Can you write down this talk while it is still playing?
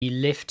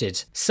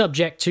lifted.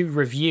 Subject to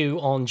review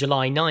on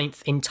July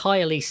 9th,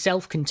 entirely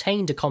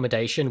self-contained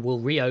accommodation will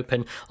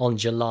reopen on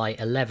July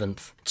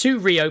 11th. To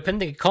reopen,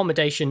 the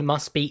accommodation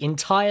must be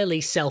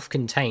entirely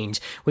self-contained,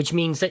 which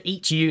means that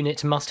each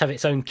unit must have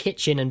its own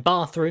kitchen and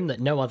bathroom that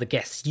no other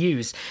guests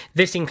use.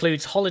 This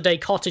includes holiday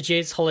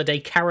cottages, holiday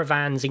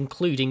caravans,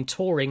 including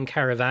touring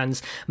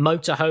caravans,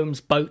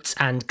 motorhomes, boats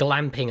and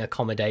glamping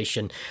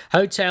accommodation.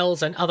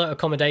 Hotels and other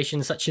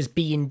accommodations such as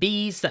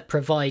B&Bs that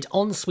provide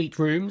ensuite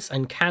rooms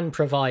and can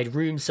provide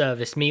room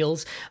service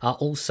meals are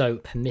also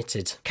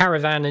permitted.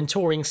 Caravan and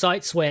touring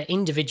sites where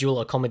individual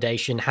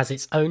accommodation has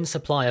its own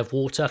supply of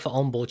water for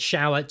onboard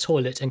shower,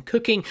 toilet and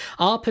cooking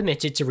are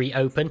permitted to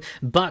reopen,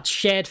 but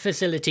shared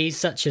facilities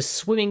such as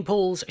swimming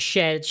pools,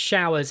 shared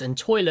showers and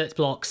toilet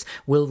blocks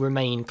will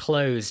remain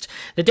closed.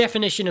 The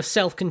definition of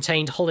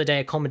self-contained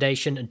holiday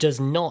accommodation does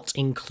not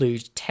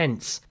include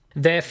tents.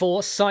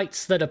 Therefore,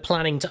 sites that are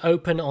planning to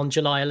open on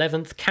July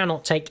 11th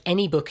cannot take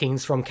any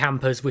bookings from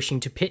campers wishing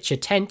to pitch a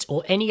tent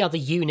or any other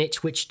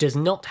unit which does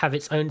not have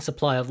its own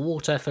supply of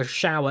water for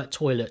shower,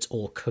 toilet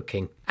or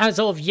cooking. As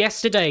of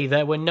yesterday,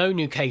 there were no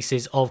new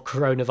cases of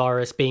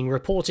coronavirus being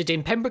reported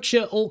in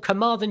Pembrokeshire or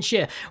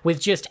Carmarthenshire, with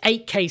just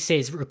 8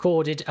 cases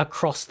recorded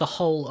across the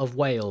whole of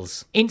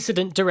Wales.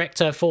 Incident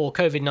Director for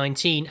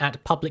COVID-19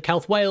 at Public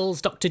Health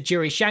Wales, Dr.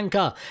 Juri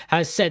Shankar,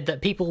 has said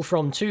that people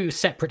from 2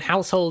 separate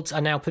households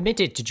are now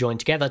permitted to join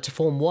together to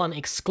form one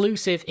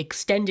exclusive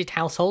extended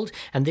household,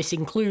 and this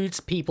includes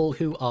people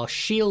who are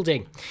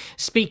shielding.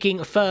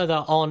 Speaking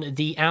further on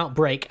the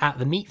outbreak at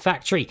the meat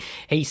factory,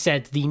 he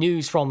said the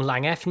news from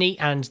Llangefni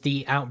and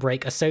the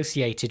outbreak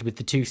associated with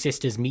the Two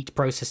Sisters meat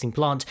processing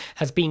plant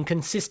has been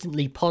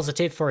consistently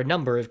positive for a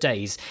number of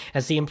days.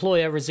 As the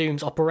employer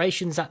resumes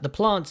operations at the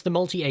plant, the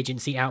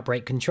multi-agency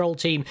outbreak control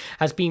team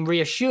has been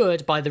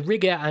reassured by the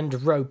rigour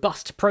and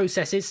robust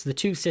processes the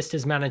Two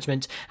Sisters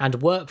management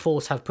and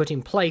workforce have put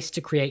in place to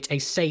create a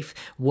safe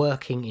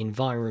working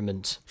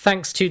environment.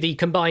 Thanks to the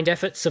combined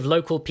efforts of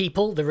local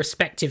people, the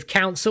respective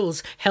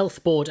councils,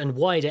 health board and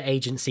wider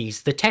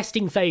agencies, the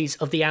testing phase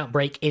of the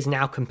outbreak is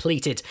now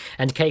completed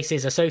and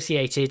cases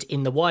associated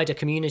in the wider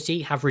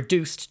community have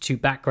reduced to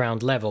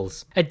background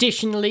levels.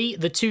 Additionally,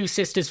 the Two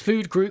Sisters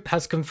Food Group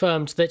has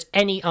confirmed that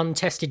any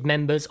untested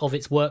members of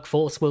its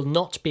workforce will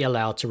not be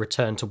allowed to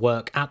return to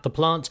work at the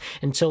plant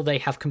until they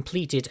have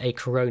completed a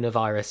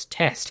coronavirus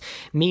test.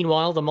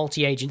 Meanwhile, the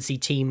multi-agency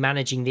team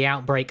managing the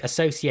outbreak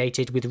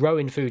associated with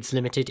Rowan Foods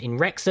Limited in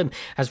Wrexham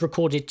has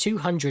recorded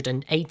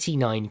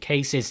 289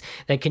 cases.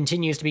 There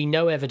continues to be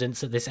no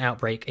evidence that this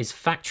outbreak is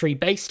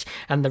factory-based,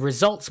 and the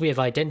results we have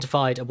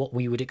identified are what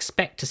we would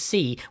expect to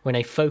see when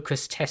a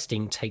focused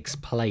testing takes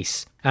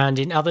place. And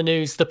in other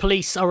news, the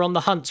police are on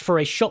the hunt for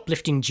a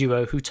shoplifting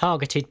duo who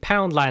targeted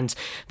Poundland.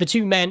 The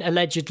 2 men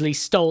allegedly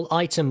stole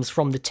items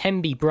from the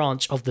Tenby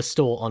branch of the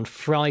store on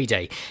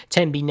Friday.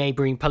 Tenby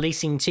neighbouring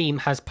policing team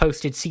has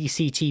posted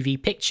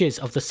CCTV pictures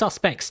of the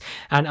suspects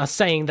and are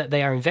saying that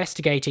they are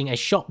investigating a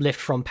shoplift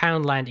from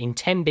Poundland in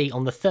Tenby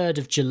on the 3rd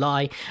of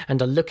July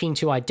and are looking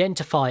to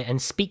identify and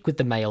speak with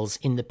the males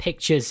in the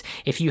pictures.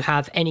 If you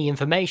have any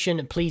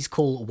information, please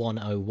call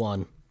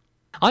 101.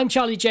 I'm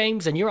Charlie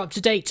James and you're up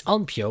to date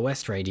on Pure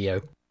West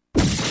Radio.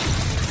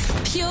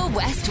 Pure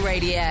West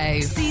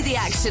Radio. See the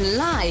action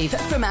live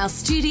from our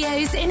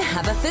studios in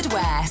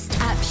Haverfordwest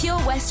at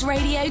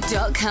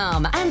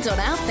purewestradio.com and on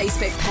our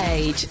Facebook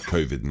page.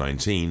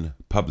 COVID-19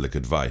 public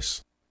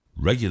advice.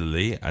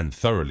 Regularly and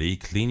thoroughly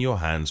clean your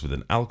hands with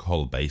an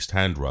alcohol-based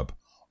hand rub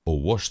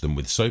or wash them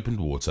with soap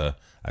and water,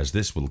 as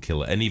this will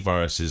kill any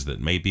viruses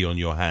that may be on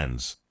your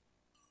hands.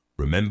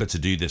 Remember to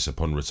do this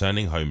upon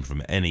returning home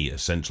from any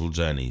essential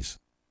journeys.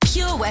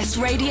 Pure West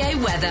Radio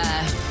weather.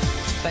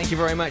 Thank you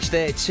very much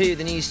there to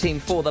the news team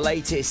for the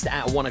latest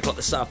at 1 o'clock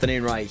this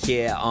afternoon right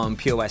here on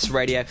Pure West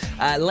Radio.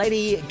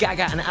 Lady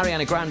Gaga and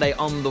Ariana Grande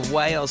on the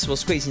way. Also, we'll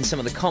squeeze in some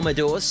of the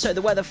Commodores. So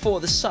the weather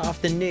for this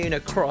afternoon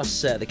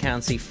across the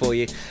county for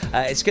you.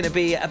 It's going to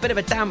be a bit of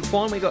a damp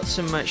one. We've got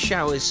some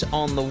showers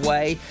on the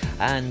way.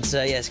 And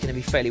it's going to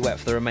be fairly wet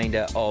for the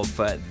remainder of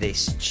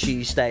this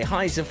Tuesday.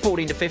 Highs of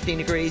 14 to 15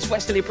 degrees.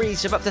 Westerly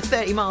breeze of up to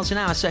 30 miles an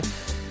hour. So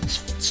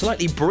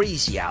slightly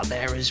breezy out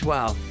there as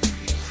well.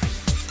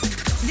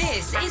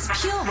 This is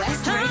Pure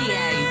West Radio.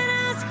 I didn't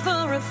ask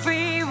for a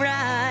free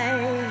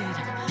ride.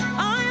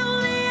 I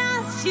only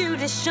asked you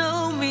to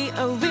show me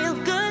a real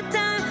good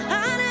time.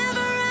 I never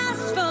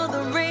asked for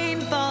the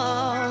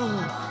rainfall.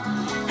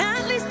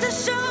 At least I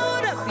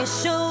showed up. You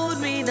showed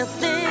me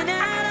nothing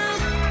at all.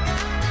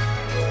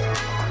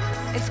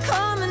 It's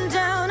coming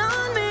down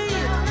on me.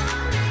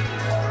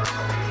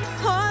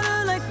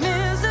 Harder like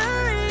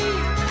misery.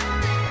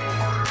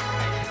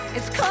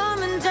 It's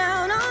coming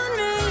down on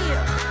me.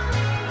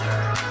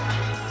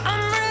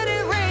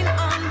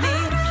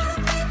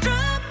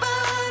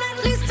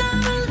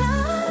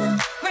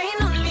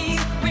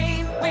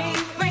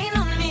 Rain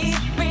on me.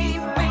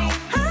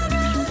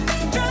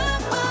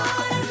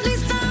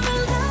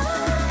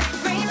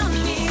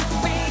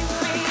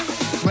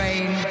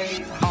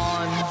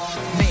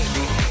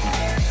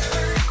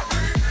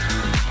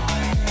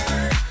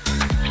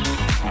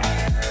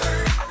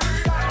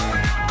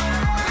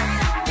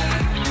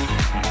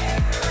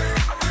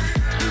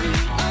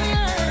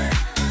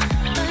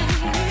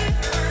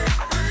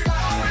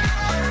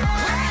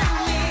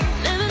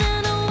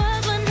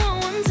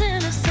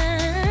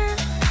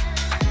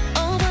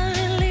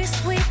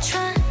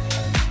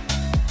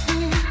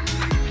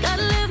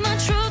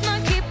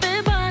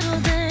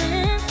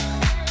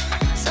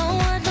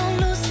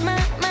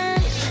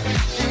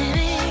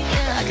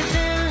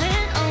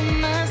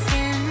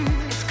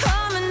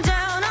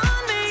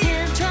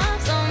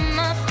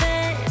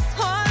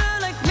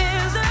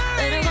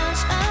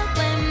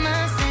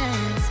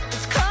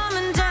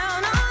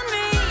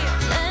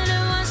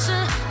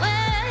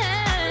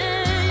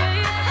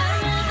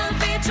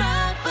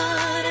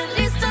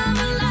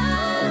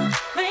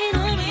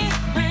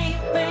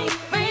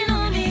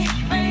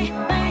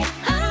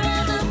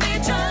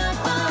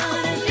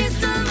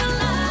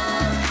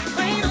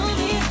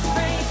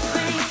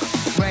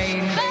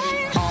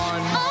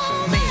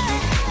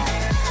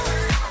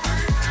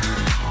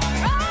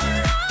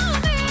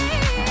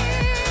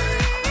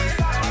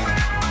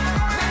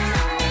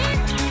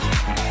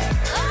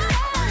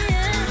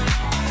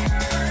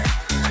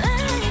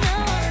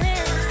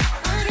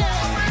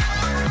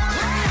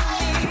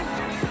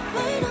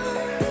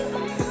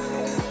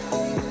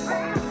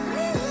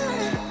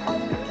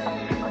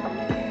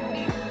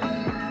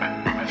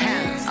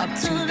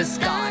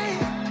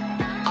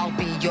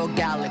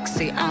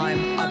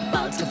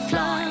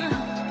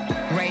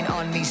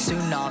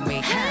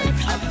 tsunami.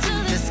 Hands up to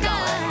the sky.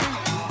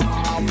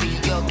 I'll be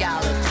your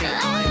galaxy.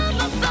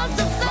 I'm about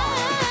to fly.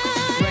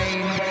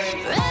 Rain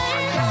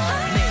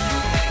on me.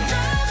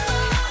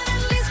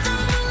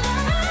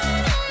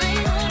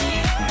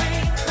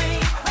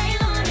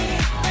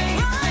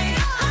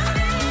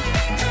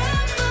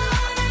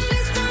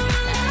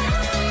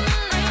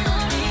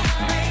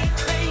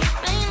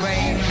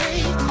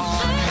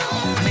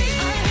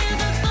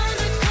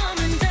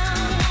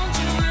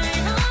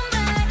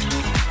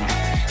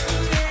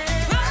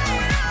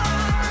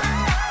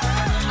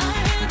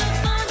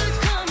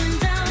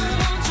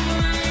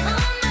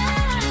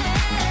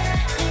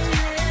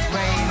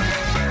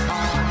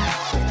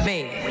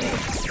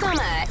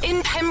 Summer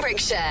in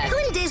Pembrokeshire. How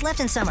many days left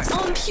in summer?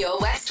 On Pure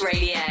West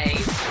Radio.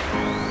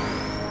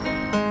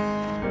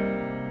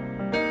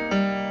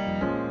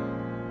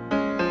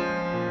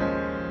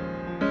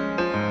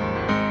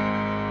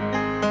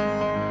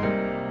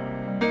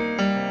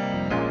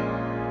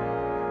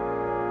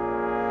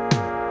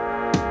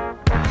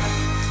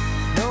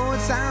 Know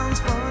it sounds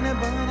funny,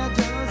 but I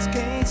just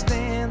can't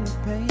stand the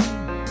pain.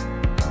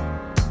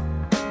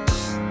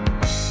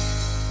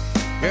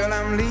 Girl,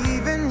 I'm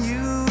leaving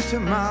you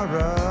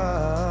tomorrow.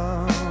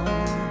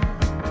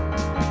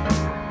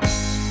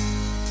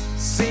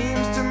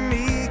 Seems to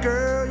me,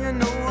 girl, you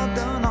know I've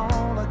done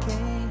all I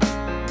can.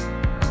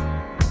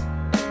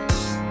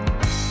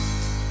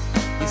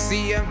 You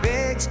see, I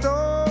beg,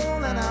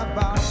 stole, and I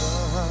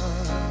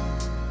borrowed.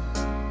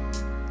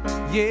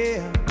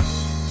 Yeah.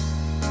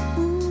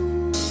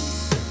 Ooh,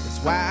 that's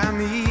why I'm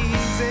easy.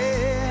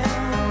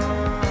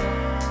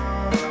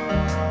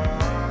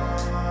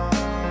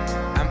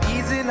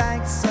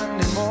 Like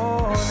Sunday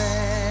morning.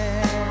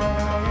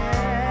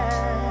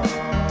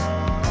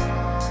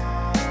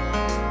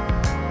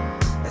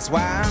 That's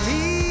why I'm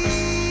easy.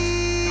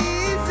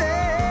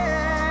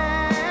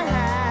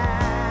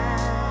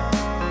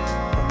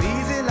 I'm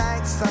easy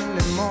like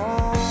Sunday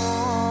morning.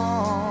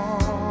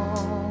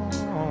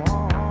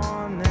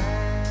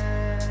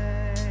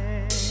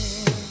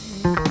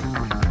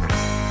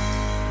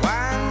 Why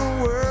in the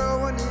world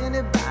would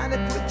anybody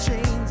put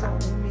chains on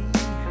me?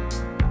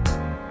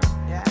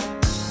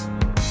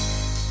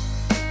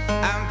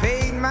 I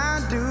paid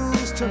my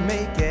dues to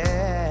make it.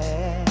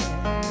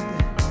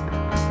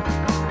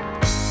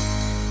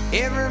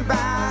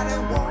 Everybody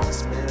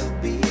wants me to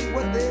be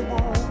what they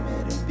want me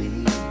to be.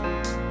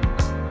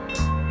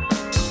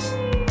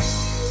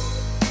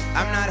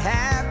 I'm not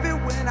happy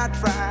when I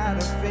try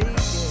to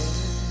fake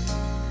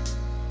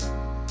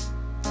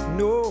it.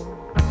 No.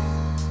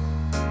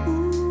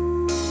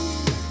 Ooh,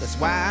 that's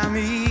why I'm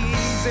easy.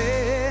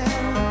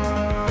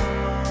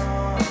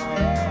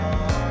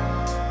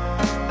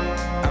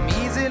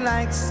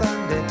 Like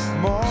Sunday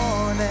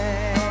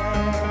morning.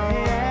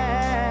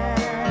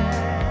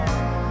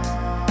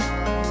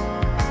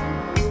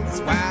 That's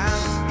why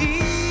I'm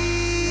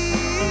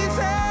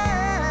easy.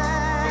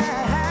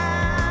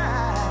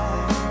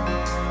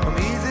 I'm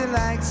easy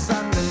like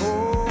Sunday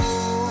morning.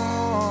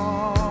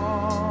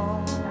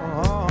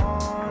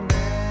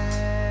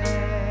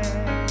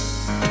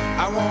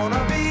 I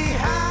wanna be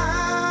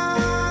high,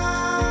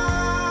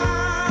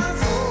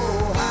 so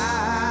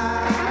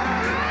high.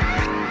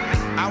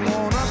 I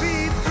wanna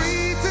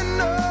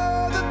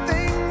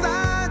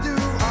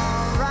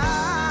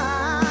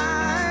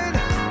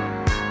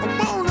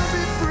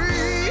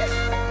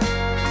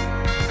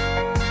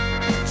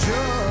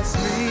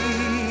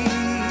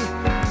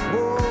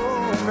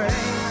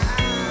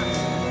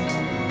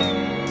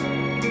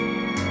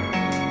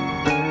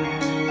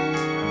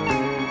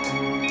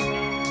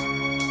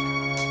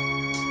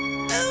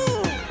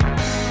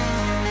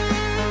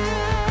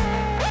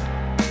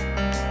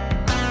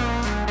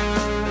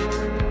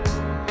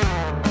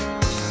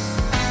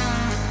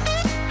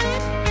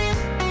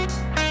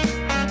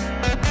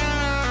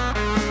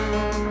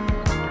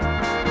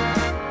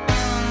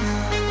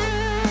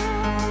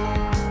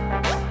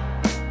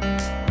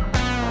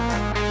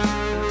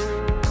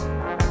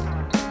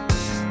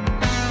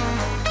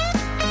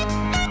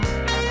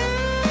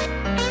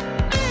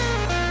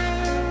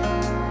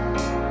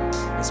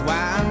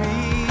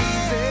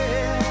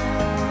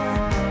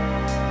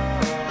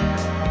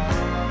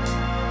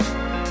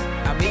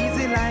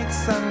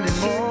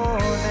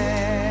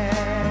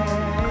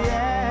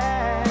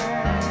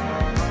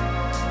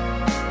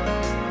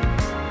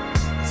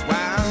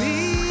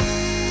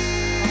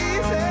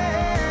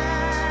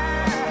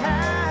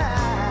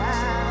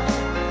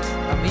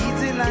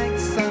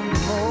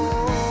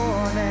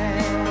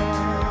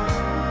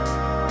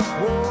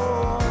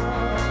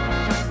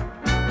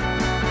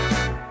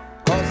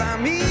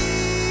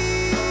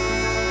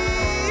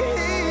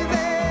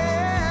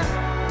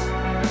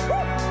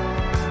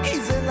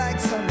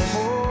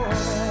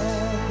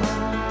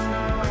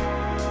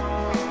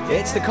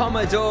It's the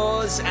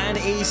Commodores and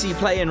Easy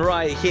playing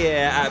right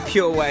here at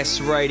Pure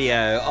West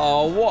Radio.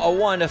 Oh, what a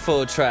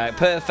wonderful track.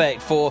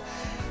 Perfect for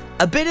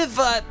a bit of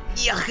a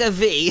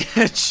yucca-v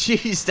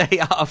Tuesday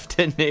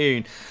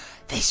afternoon.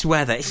 This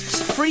weather, it's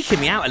just freaking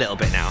me out a little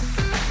bit now.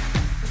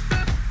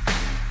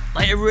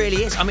 Like, it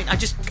really is. I mean, I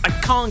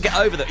can't get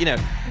over that. You know,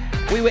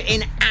 we were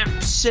in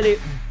absolute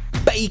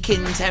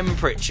baking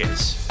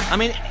temperatures. I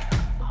mean,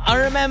 I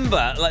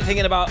remember like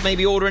thinking about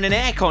maybe ordering an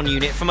aircon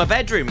unit for my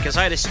bedroom because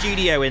I had a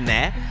studio in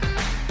there.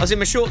 I was in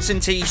my shorts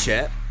and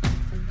t-shirt,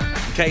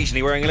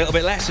 occasionally wearing a little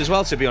bit less as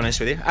well, to be honest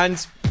with you.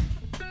 And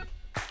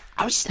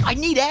I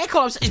need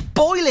aircon. It's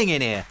boiling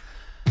in here,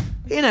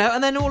 you know.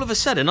 And then all of a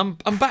sudden,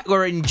 I'm back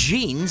wearing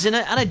jeans and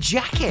a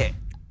jacket,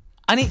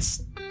 and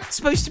it's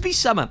supposed to be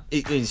summer.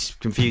 It's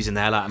confusing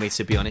the hell out of me,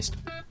 to be honest.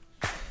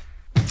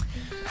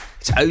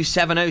 It's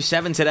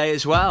 0707 today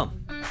as well.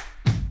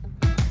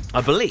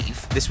 I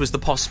believe this was the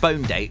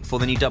postponed date for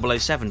the new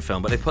 007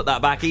 film, but they've put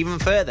that back even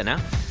further now.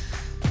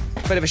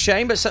 Bit of a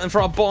shame, but something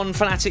for our Bond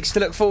fanatics to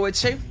look forward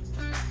to.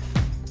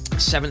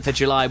 7th of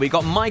July, we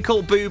got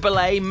Michael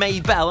Bublé,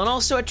 Maybelle, and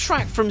also a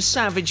track from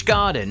Savage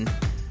Garden,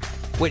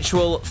 which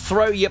will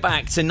throw you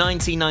back to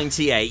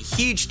 1998.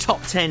 Huge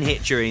top 10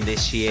 hit during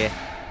this year.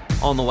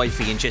 On the way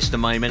for you in just a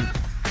moment.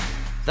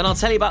 Then I'll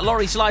tell you about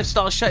Laurie's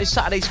Lifestyle Show,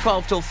 Saturdays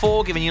 12 till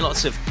 4, giving you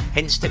lots of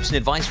hints, tips and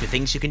advice for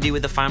things you can do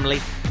with the family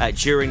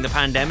during the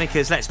pandemic,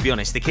 because let's be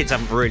honest, the kids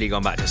haven't really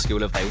gone back to school,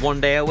 have they? 1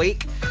 day a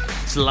week.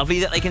 It's lovely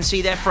that they can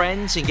see their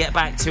friends and get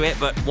back to it,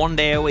 but 1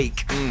 day a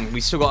week.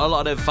 We've still got a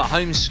lot of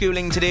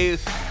homeschooling to do.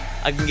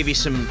 I can give you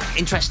some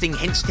interesting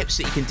hints, tips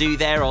that you can do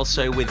there,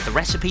 also with the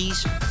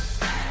recipes.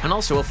 And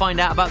also we'll find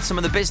out about some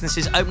of the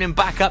businesses opening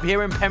back up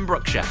here in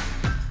Pembrokeshire.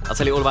 I'll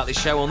tell you all about this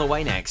show on the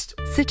way next.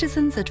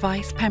 Citizens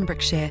Advice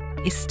Pembrokeshire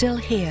is still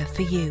here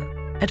for you.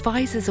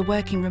 Advisors are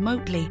working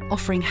remotely,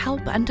 offering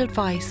help and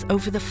advice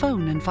over the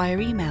phone and via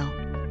email.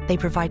 They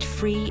provide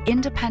free,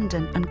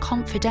 independent and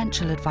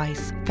confidential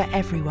advice for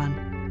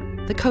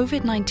everyone. The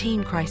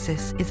COVID-19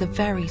 crisis is a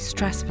very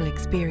stressful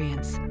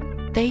experience.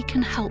 They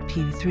can help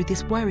you through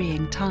this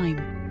worrying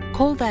time.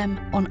 Call them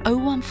on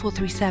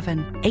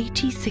 01437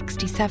 80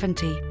 60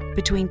 70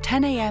 between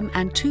 10 a.m.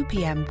 and 2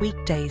 p.m.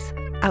 weekdays.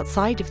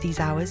 Outside of these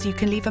hours, you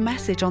can leave a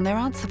message on their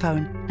answer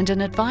phone and an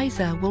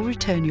advisor will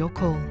return your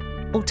call.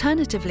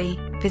 Alternatively,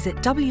 visit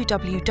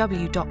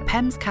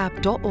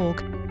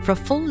www.pemscab.org for a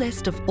full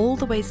list of all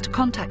the ways to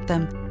contact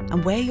them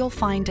and where you'll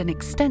find an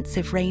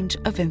extensive range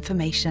of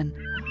information.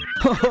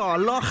 Oh,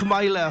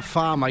 Lochmeyler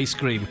Farm Ice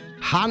Cream.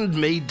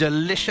 Handmade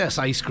delicious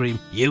ice cream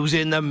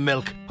using the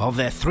milk of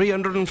their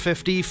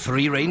 350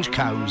 free-range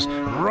cows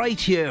right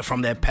here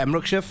from their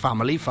Pembrokeshire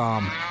family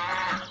farm.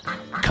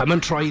 Come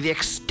and try the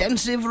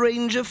extensive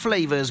range of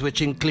flavours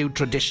which include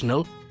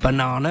traditional,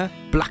 banana,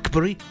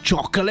 blackberry,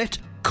 chocolate,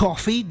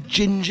 coffee,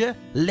 ginger,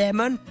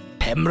 lemon,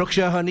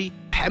 Pembrokeshire honey,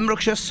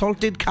 Pembrokeshire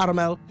salted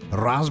caramel,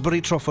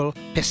 raspberry truffle,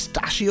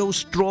 pistachio,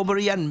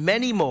 strawberry and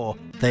many more.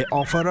 They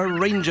offer a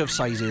range of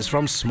sizes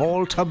from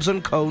small tubs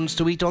and cones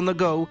to eat on the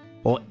go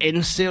or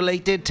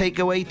insulated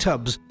takeaway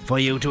tubs for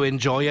you to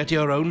enjoy at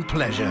your own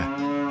pleasure.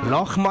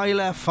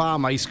 Lochmeyler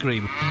Farm Ice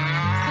Cream.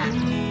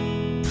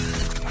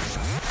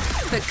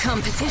 For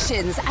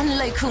competitions and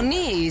local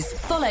news,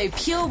 follow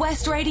Pure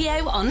West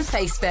Radio on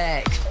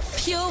Facebook.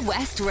 Pure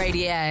West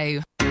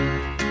Radio.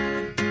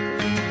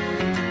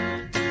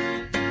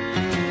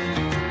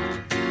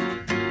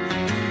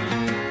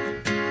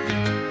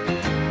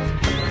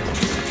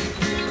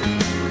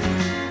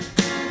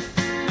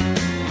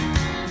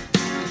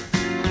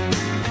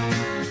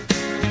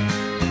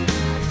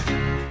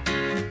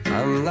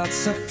 I'm not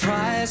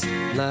surprised,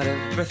 not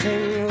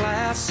everything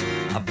lasts.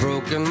 I've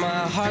broken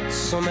my heart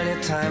so many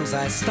times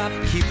I stopped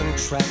keeping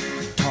track.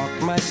 Talk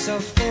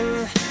myself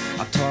in,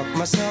 I talk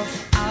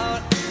myself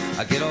out.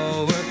 I get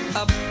all worked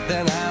up,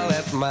 then I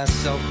let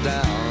myself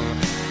down.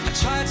 I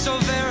tried so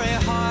very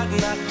hard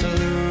not to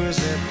lose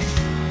it.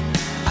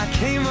 I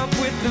came up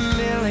with a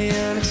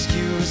million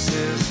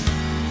excuses.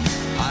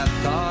 I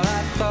thought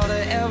of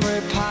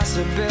every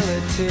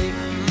possibility.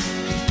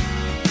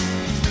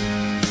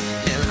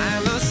 I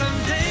know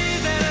someday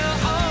that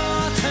it'll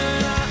all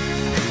turn out.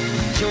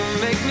 You'll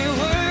make me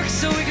work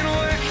so we can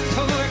work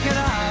to work it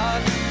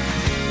out.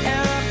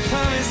 And I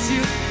promise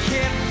you,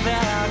 kid,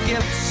 that I'll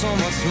give so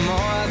much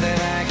more than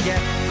I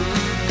get.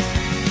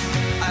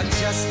 I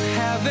just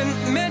haven't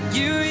met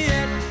you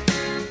yet.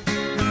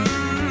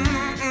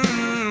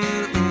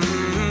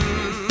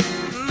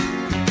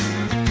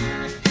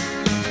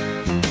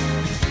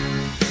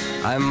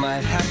 I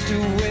might have to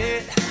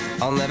wait,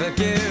 I'll never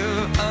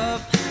give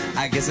up.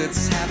 I guess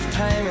it's half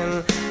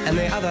timing and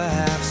the other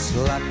half's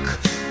luck.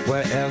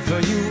 Wherever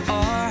you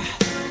are,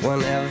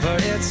 whenever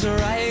it's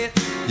right,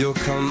 you'll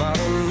come out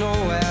of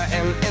nowhere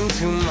and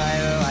into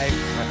my life.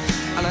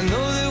 And I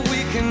know that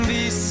we can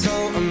be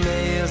so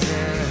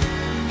amazing.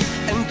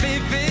 And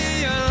baby,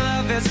 your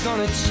love is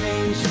gonna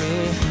change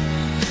me.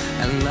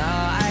 And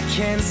now I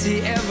can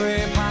see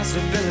every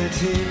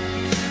possibility.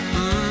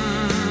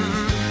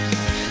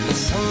 And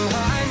somehow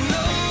I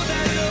know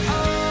that it'll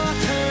all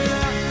turn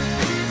out.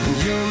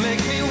 You'll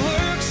make me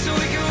work so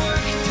we can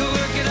work to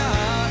work it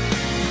out.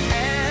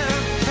 And I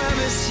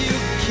promise you,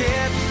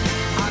 kid,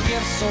 I'll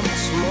give so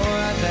much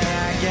more than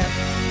I get.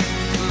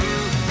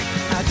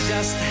 I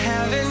just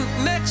haven't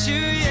met you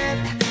yet.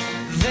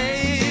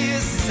 They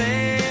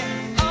say,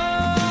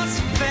 oh,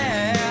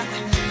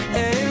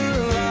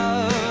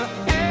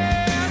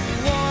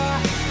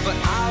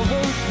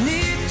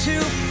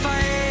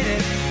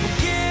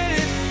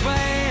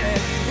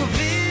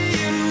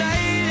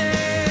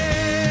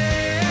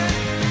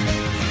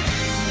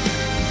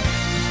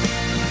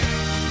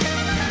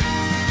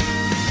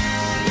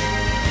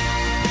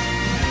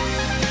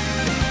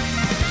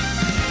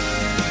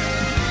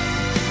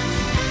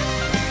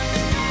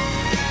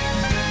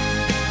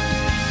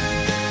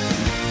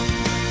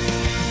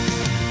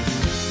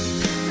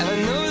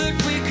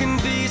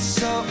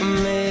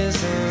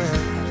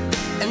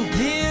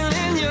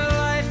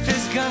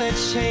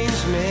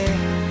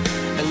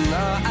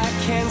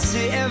 can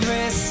see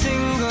every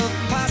single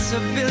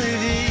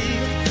possibility.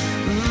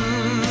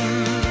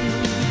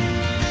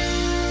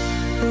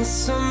 And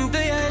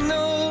someday I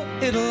know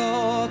it'll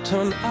all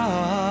turn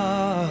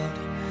out,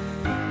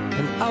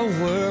 and I'll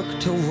work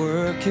to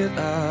work it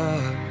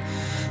out.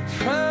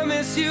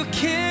 Promise you,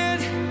 kid,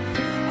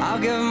 I'll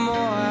give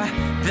more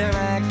than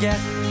I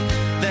get,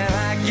 than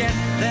I get,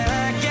 than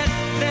I get,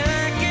 than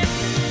I get.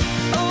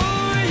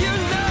 Oh, you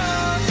know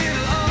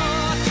it'll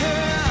all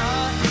turn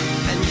out,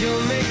 and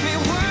you'll make me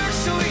work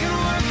so we can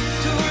work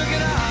to work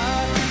it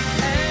out.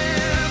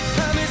 And I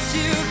promise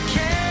you,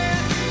 kid,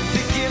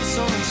 to give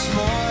so much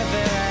more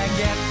than I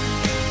get.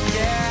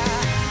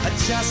 Yeah, I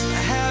just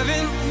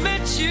haven't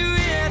met you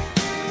yet.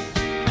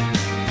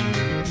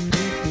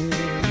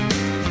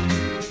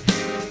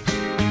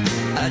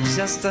 I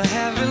just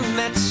haven't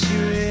met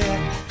you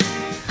yet.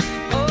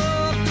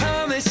 Oh, I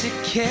promise you,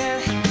 kid,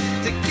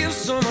 to give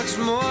so much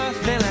more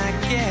than I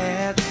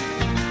get.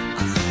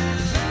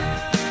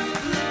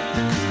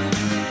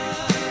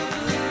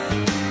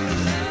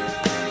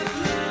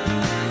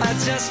 I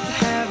just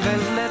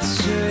haven't met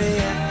you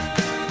yet.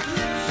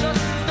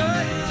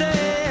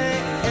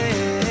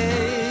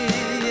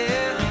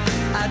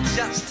 I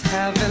just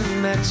haven't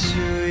met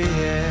you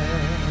yet.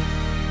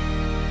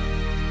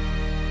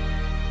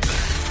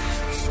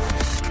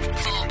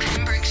 For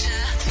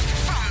Pembrokeshire,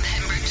 from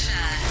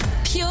Pembrokeshire,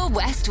 Pure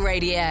West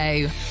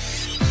Radio.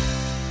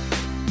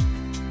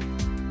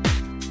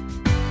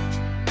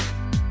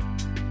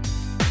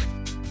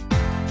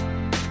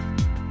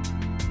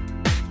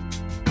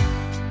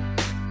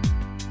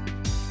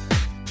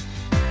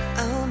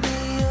 I'll be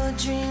your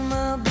dream,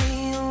 I'll be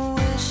your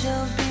wish,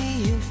 I'll be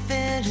your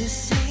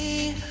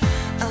fantasy.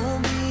 I'll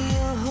be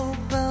your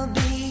hope, I'll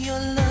be your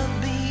love,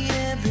 be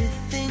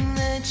everything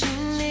that you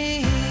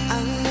need. I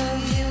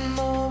love you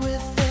more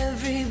with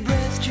every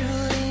breath,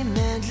 truly,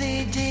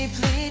 madly,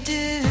 deeply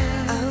do.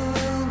 I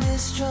will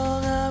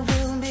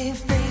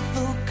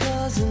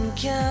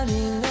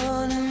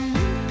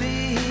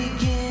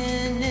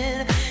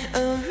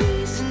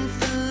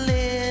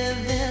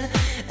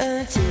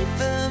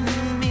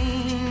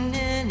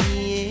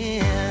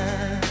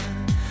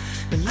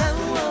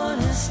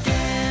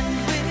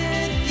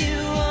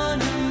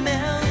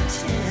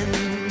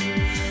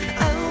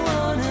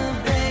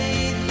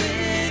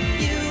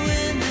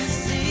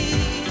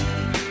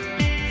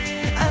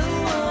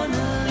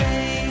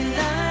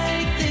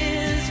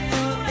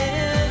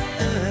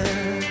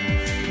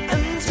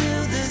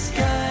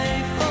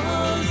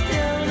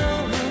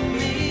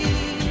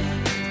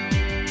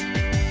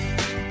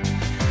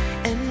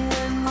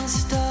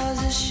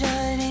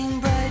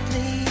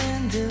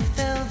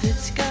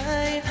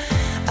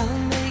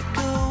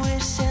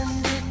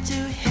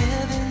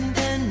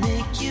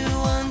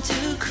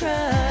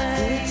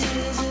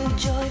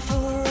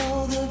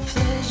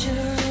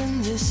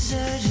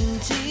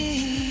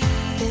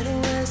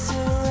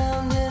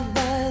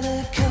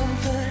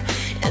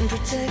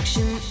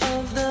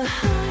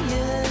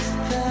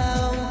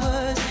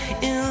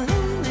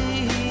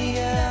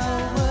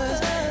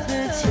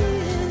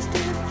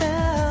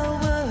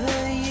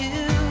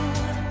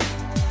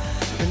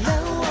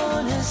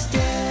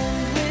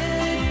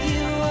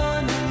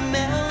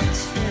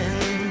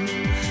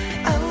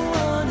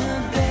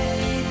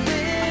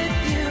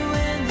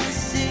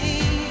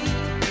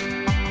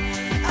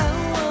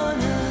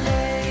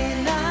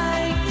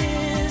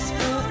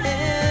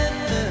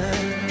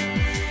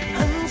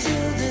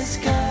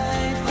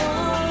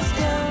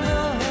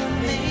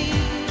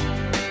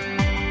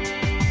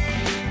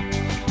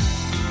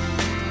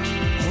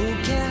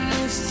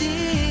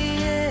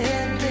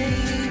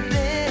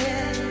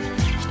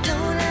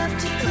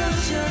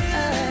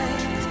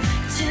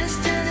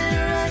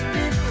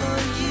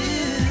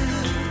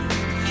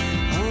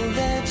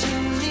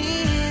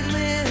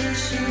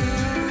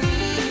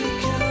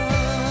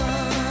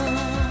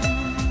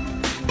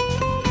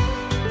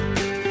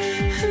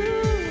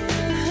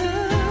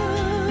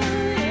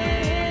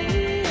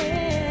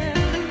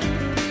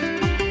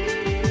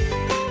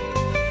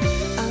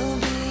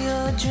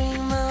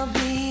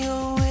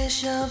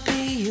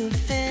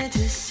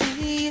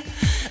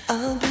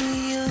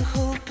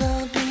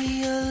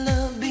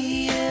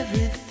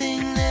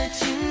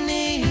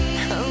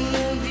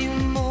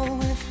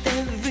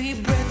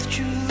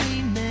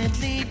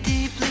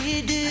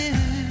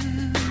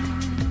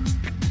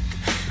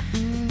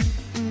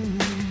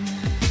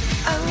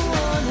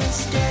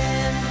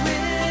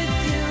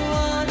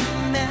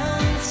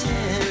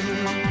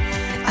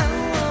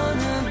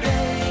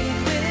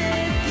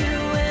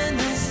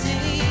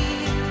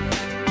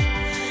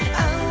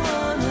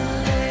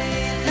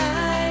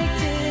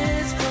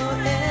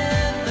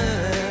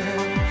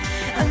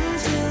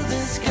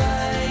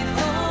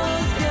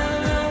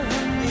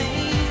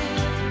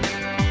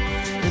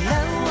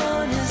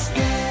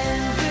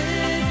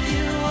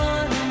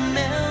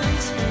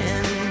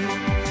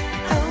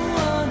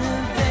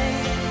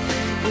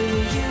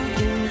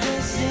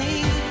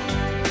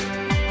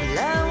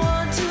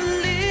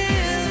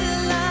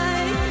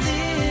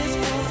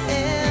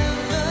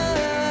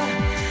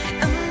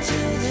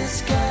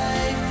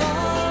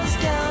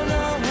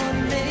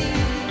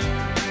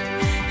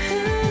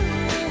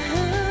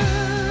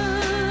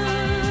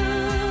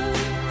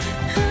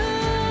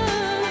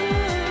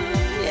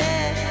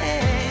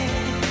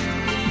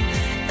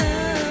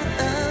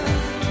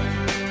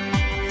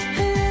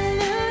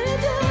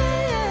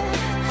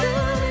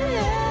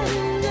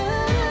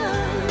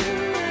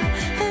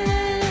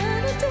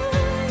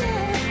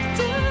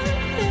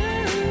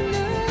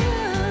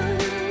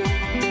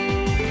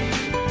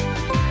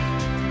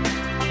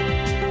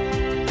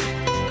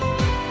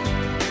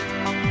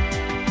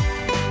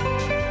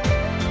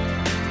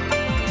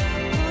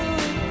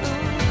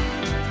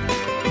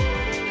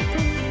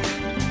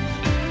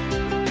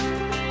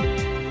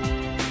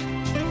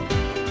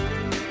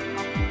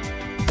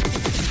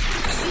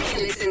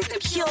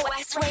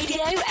West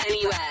Radio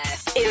anywhere.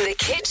 In the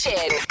kitchen,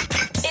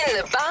 in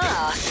the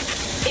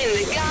bath, in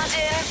the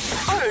garden,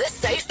 on the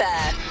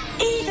sofa,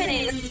 even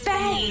in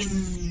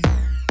space.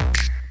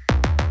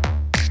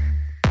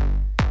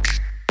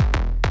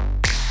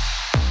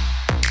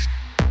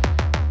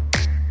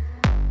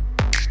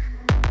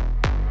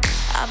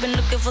 I've been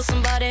looking for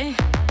somebody,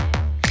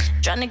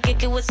 trying to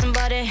kick it with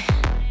somebody.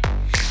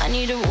 I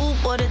need a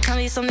rude boy to tell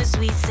me something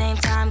sweet, same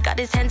time. Got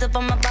his hands up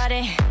on my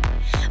body.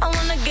 I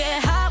wanna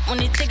get hot when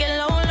he take it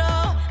low,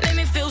 low. Make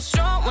me feel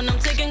strong when I'm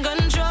taking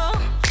control.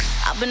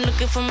 I've been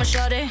looking for my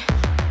shorty,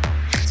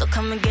 so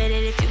come and get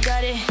it if you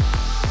got it.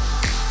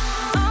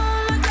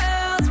 All my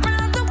girls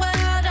round the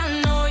world,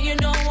 I know you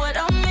know what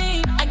I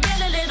mean. I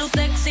get a little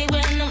sexy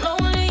when I'm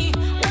lonely.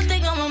 One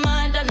thing on my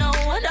mind, I know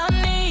what I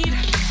need.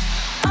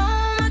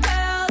 All my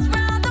girls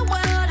round the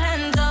world,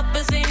 hands up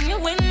and sing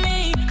it with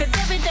me. Cause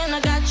everything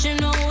I got, you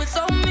know it's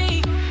on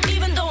me.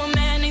 Even though a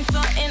man ain't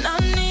something I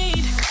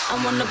need. I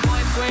want a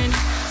boyfriend,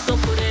 so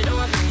put it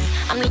on me.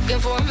 I'm looking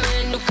for a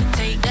man who could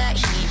take that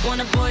heat.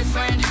 Want a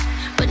boyfriend,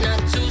 but not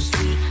too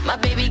sweet. My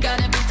baby got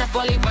a bit tough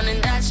while he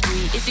running that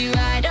street. Is he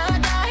ride or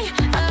die?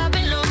 I've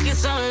been looking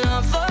so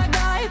long for a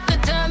guy who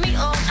could turn me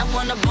on. I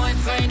want a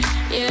boyfriend,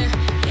 yeah,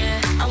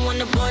 yeah. I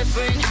want a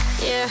boyfriend,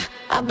 yeah.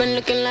 I've been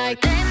looking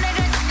like that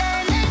nigga.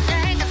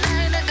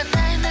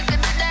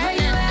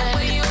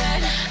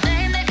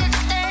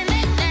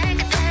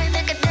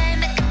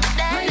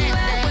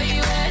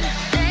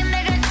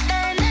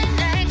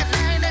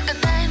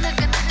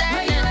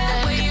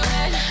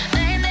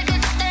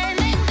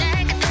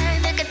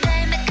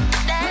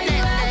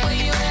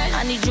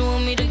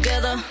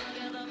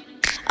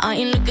 I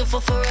ain't looking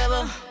for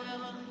forever.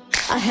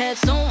 I had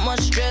so much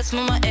stress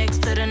from my ex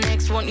to the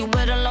next one. You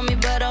better love me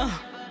better.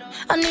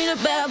 I need a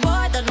bad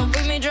boy that don't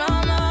bring me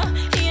drama.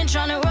 He ain't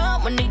tryna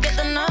run when they get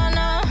the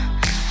nana.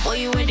 Boy,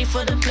 you ready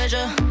for the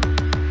pleasure?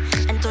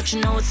 And don't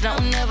you know it's now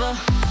or never?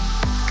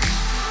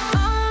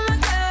 All my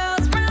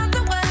girls round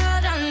the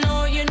world, I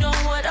know you know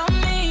what I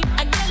mean.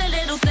 I get a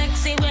little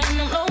sexy when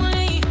I'm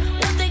lonely.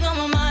 One thing on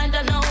my mind,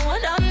 I know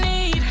what I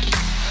need.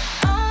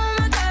 All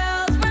my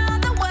girls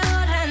round the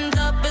world, hands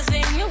up and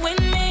sing it with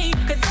me.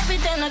 Cause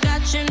everything I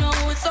got, you know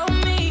it's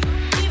on me.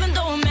 Even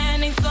though a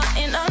man ain't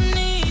something I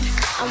need.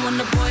 I want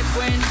a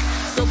boyfriend,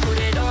 so put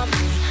it on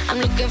me. I'm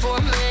looking for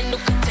a man who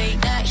could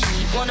take that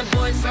heat. Want a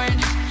boyfriend,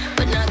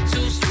 but not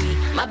too sweet.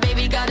 My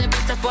baby got a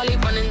bit tough while he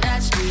running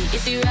that street.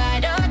 Is he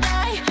ride or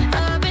die?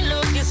 I've been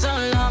looking so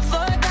long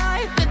for a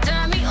guy who could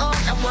turn me on.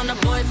 I want a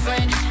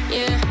boyfriend,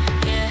 yeah,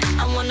 yeah.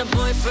 I want a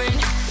boyfriend,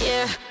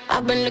 yeah.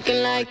 I've been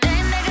looking like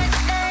that nigga.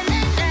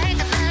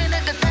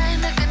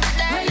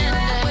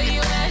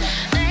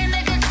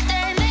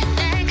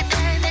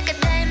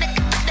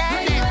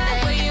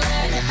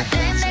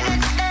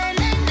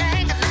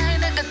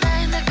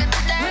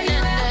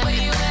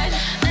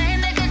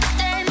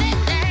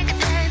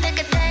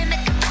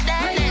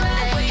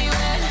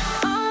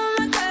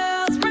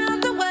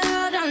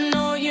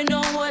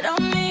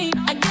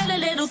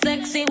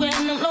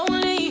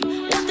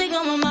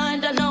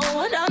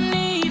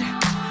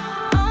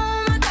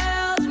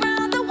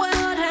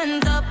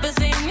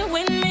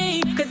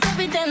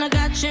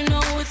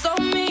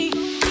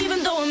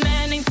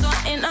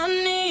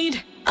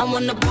 I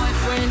want a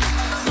boyfriend,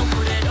 so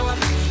put it on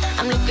me.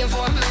 I'm looking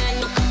for a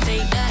man who can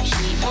take that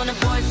heat. Want a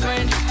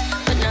boyfriend,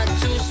 but not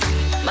too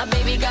sweet. My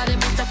baby got a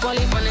bit tough while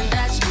he running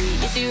that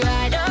street. Is he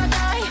ride or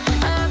die?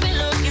 I've been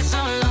looking so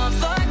long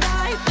for a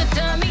guy who could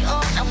turn me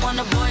on. I want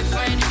a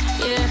boyfriend,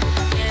 yeah,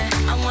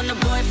 yeah. I want a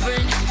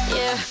boyfriend,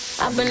 yeah.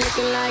 I've been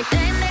looking like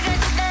that nigga.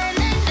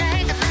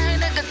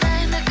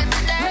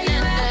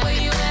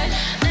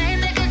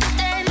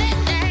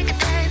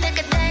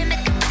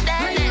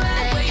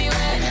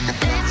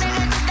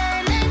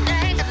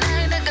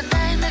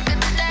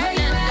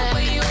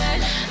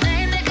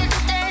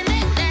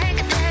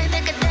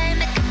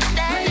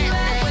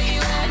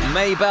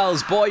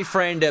 Maybell's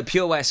Boyfriend at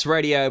Pure West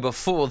Radio.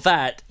 Before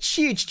that,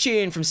 huge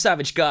tune from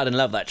Savage Garden.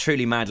 Love that.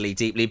 Truly, madly,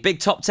 deeply. Big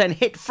top 10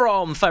 hit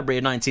from February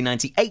of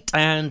 1998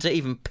 and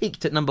even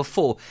peaked at number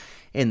 4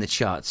 in the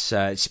charts.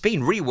 It's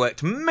been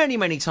reworked many,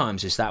 many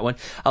times, is that one.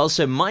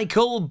 Also,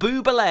 Michael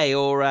Bublé,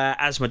 or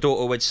as my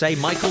daughter would say,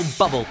 Michael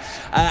Bubble.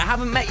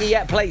 Haven't met you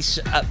yet, place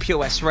at Pure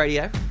West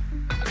Radio.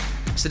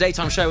 It's the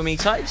daytime show with me,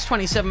 Types.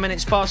 27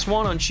 minutes past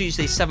 1 on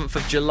Tuesday, 7th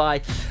of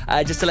July.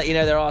 Just to let you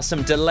know, there are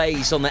some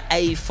delays on the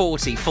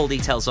A40. Full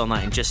details on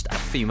that in just a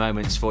few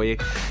moments for you.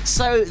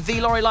 So,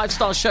 the Laurie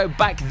Lifestyle Show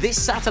back this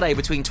Saturday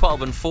between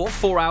 12 and 4.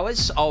 4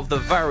 hours of the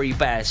very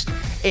best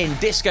in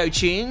disco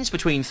tunes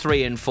between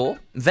 3 and 4.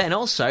 Then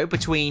also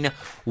between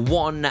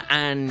 12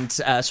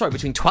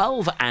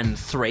 and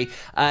 3,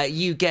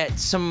 you get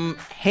some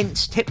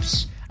hints,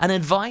 tips, and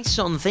advice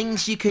on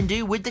things you can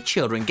do with the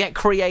children. Get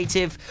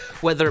creative,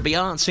 whether it be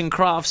arts and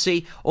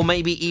craftsy or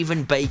maybe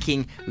even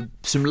baking.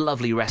 Some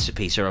lovely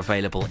recipes are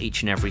available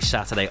each and every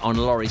Saturday on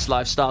Laurie's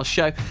Lifestyle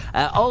Show.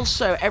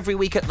 Also, every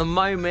week at the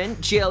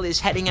moment, Jill is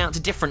heading out to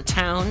different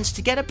towns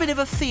to get a bit of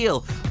a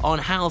feel on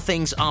how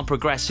things are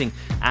progressing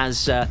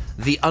as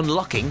the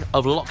unlocking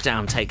of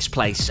lockdown takes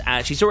place.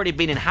 She's already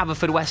been in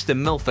Haverfordwest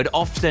and Milford,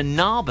 off to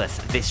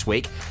Narberth this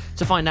week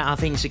to find out how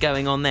things are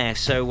going on there.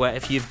 So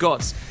if you've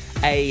got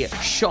a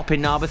shop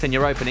in Narberth and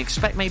you're open,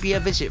 expect maybe a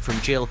visit from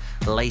Jill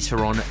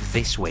later on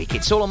this week.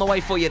 It's all on the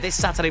way for you this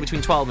Saturday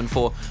between 12 and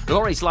 4.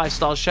 Laurie's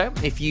Lifestyle Show.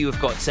 If you have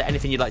got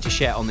anything you'd like to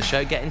share on the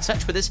show, get in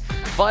touch with us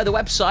via the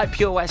website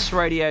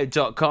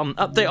purewestradio.com.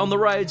 Update on the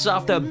roads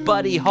after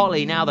Buddy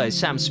Holly. Now though,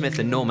 Sam Smith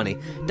and Normally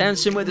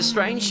Dancing with a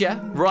Stranger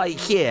right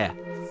here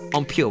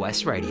on Pure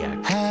West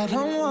Radio. I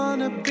don't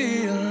wanna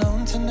be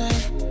alone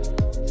tonight.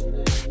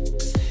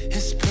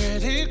 It's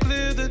pretty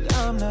clear that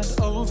I'm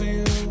not over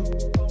you.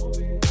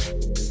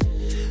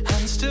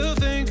 I'm still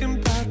thinking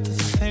about the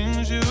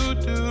things you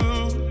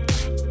do.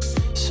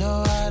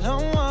 So I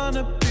don't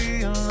wanna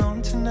be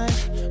alone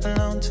tonight,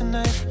 alone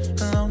tonight,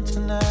 alone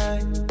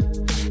tonight.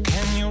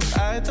 Can you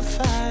fight the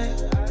fire?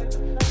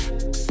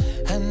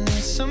 I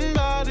need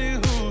somebody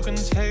who can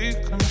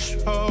take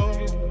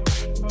control.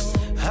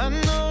 I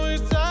know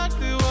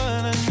exactly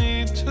what I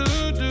need to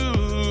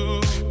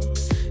do.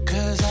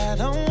 'Cause I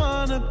don't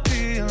wanna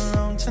be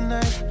alone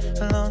tonight,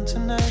 alone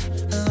tonight,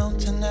 alone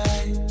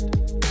tonight.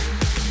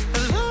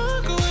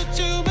 Look what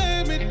you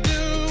made me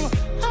do.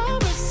 I'm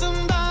with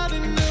somebody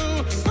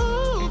new.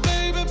 Ooh,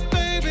 baby,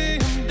 baby,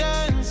 I'm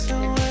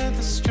dancing with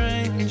a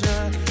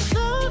stranger.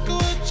 Look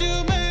what you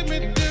made me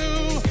do.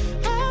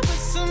 I'm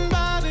with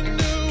somebody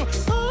new.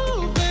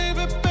 Ooh,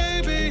 baby,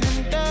 baby, I'm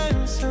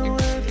dancing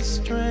with a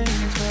stranger.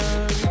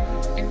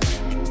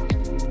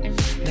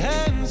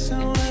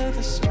 Dancing with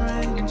a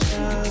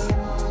stranger.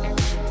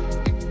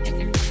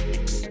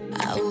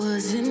 I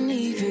wasn't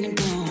even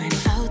going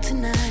out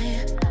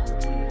tonight,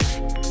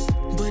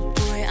 but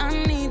boy, I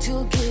need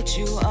to get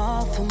you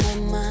off of my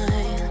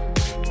mind.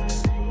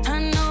 I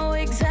know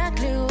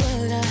exactly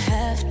what I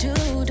have to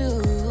do.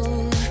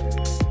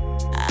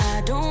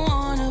 I don't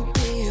wanna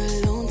be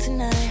alone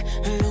tonight,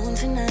 alone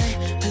tonight,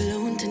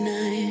 alone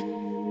tonight.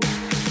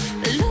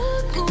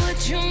 Look what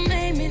you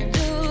made me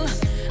do.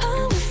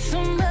 I'm with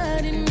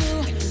somebody new.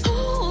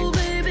 Oh,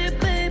 baby,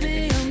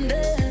 baby, I'm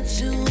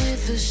dancing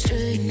with a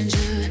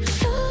stranger.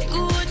 Look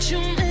what you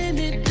made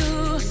me do.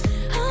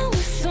 I'm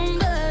with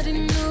somebody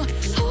new.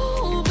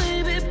 Oh,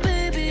 baby,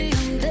 baby,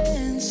 I'm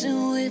dancing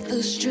with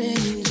a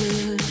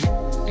stranger.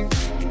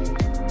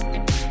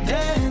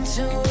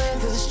 Dancing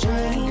with a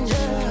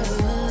stranger.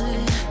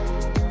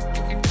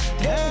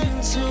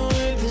 Dancing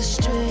with a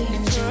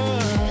stranger.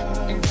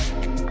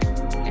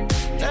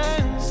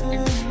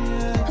 Dancing,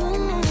 yeah.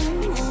 Ooh,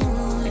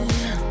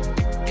 yeah.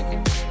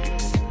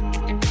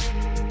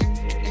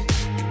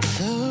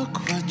 Look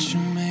what you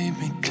made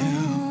me do.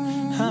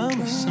 I'm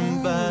with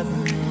somebody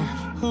new.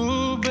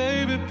 Ooh,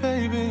 baby,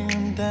 baby,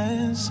 I'm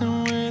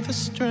dancing with a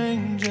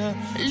stranger.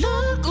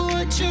 Look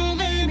what you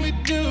made me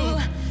do.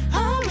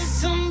 I'm with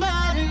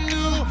somebody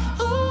new.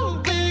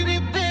 Ooh, baby,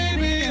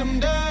 baby, I'm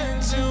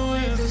dancing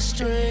with a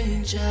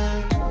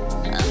stranger.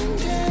 I'm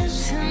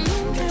dancing,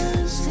 I'm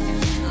dancing.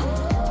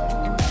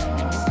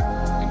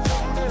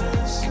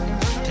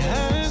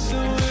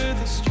 Dancing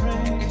with a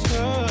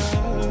stranger.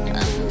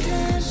 I'm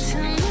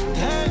dancing, I'm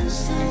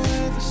Dancing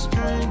with a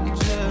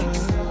stranger.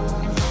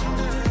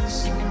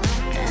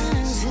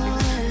 dancing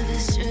with a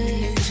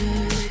stranger.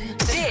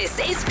 This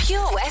is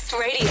Pure West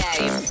Radio.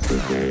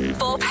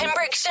 For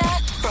Pembrokeshire,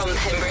 from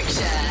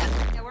Pembrokeshire.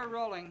 Yeah, we're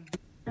rolling.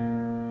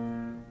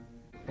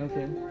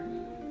 Okay.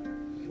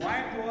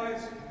 Quiet,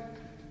 boys.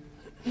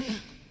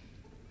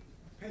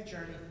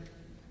 Picture.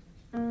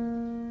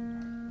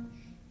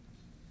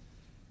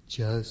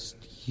 Just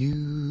you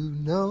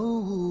know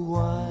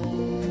why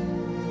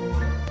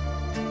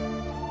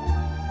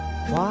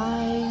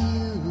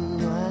you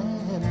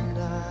and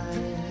I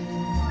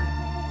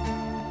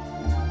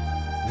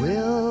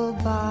will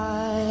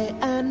by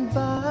and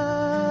by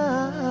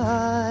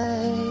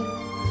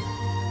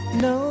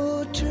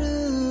know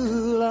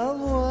true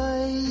love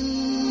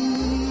ways.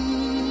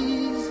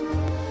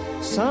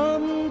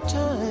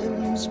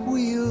 Sometimes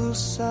we'll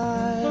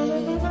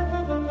sigh,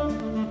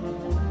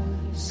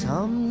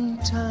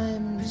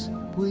 sometimes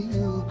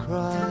we'll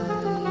cry,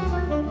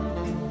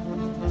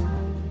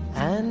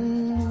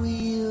 and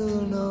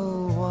we'll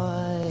know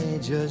why.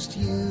 Just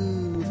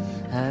you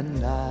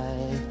and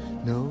I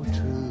know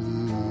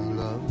true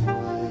love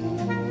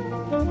ways.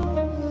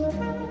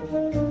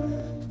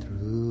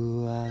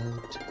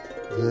 Throughout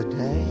the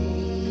day,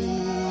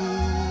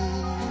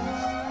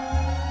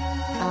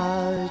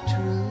 our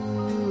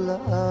true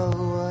love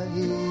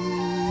ways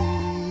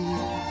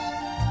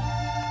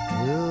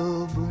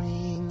will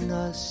bring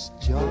us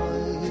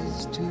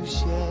joys to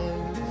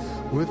share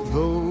with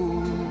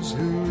those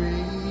who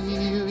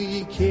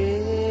really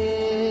care.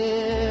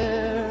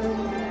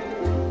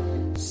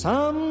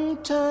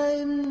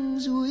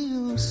 Sometimes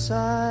we'll you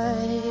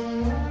sigh.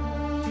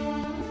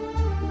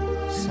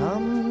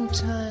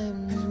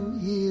 Sometimes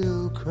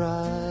we'll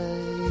cry,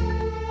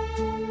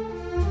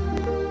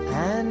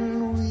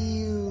 and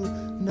we'll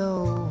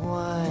know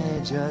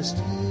why, just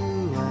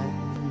you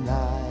and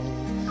I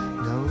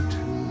know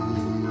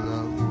true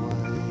love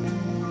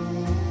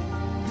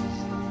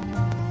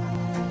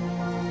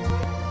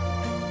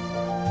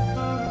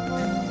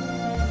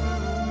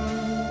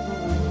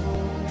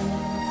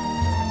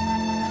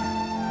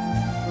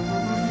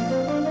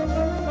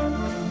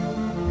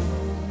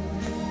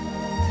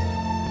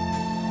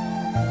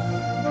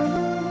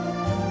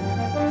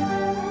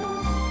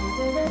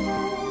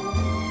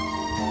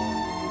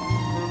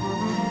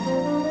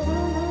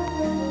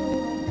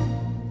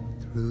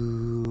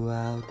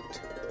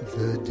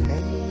the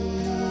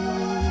days,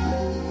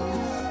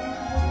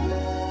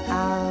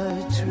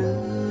 our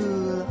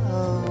true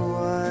love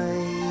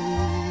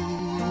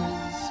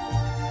ways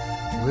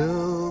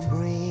will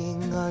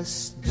bring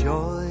us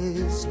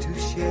joys to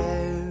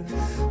share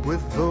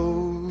with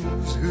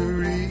those who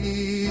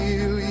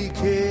really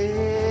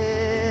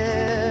care.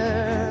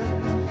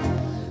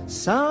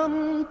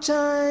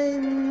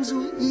 Sometimes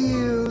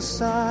we'll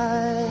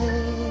sigh,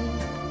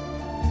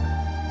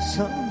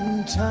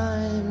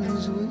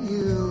 sometimes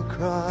we'll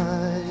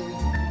cry,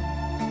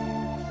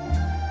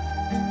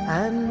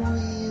 and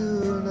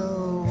we'll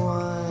know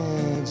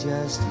why,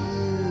 just you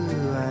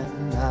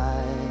and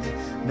I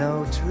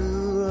know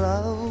true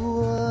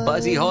love.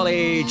 Buddy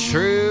Holly,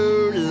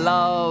 True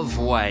Love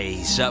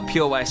Ways at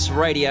Pure West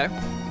Radio.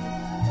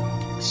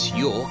 It's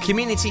your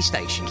community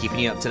station, keeping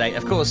you up to date,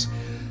 of course,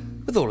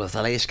 with all of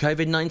the latest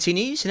COVID-19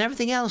 news and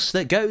everything else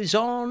that goes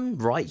on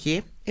right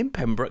here in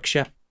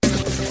Pembrokeshire.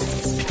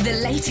 The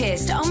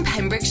latest on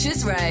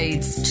Pembrokeshire's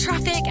roads,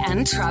 traffic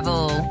and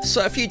travel.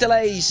 So a few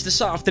delays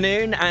this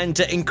afternoon and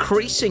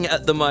increasing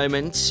at the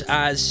moment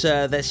as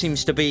there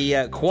seems to be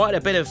quite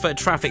a bit of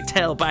traffic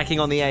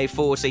tailbacking on the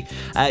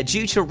A40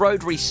 due to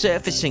road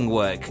resurfacing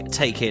work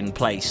taking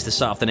place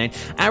this afternoon.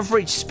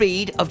 Average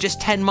speed of just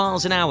 10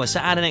 miles an hour, so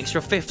add an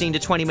extra 15 to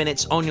 20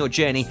 minutes on your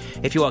journey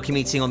if you are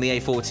commuting on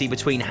the A40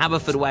 between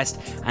Haverfordwest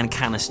and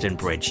Canaston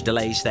Bridge.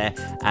 Delays there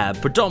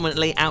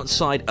predominantly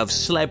outside of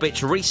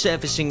Slebridge.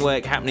 Resurfacing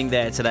work happening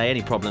there today.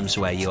 Any problems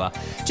where you are,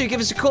 do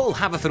give us a call.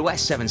 Haverfordwest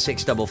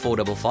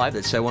 764455.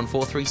 That's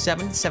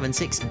 01437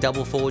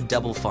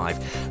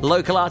 764455.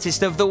 Local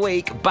Artist of the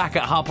Week back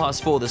at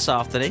 4:30 this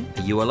afternoon.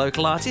 Are you a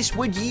local artist?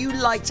 Would you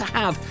like to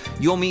have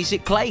your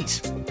music played?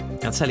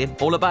 I'll tell you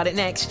all about it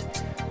next,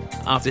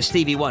 after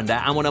Stevie Wonder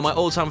and one of my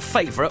all-time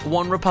favourite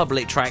One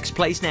Republic tracks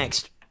plays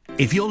next.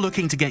 If you're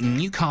looking to get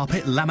new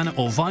carpet, laminate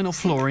or vinyl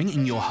flooring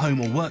in your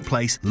home or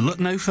workplace, look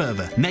no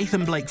further.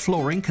 Nathan Blake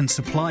Flooring can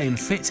supply and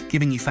fit,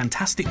 giving you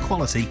fantastic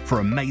quality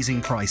for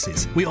amazing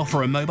prices. We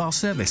offer a mobile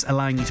service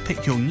allowing you to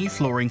pick your new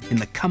flooring in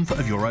the comfort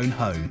of your own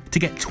home. To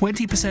get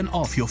 20%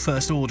 off your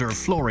first order of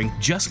flooring,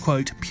 just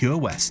quote Pure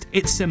West.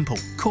 It's simple.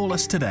 Call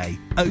us today,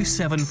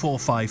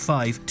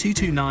 07455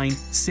 229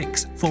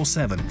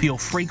 647 for your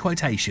free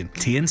quotation.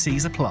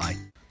 T&Cs apply.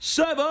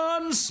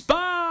 7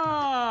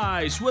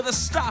 Spice, where the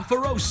staff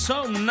are oh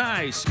so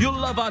nice. You'll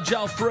love our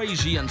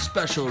jalfrezi and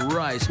special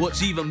rice.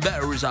 What's even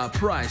better is our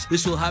price.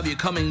 This will have you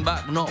coming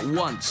back not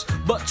once,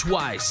 but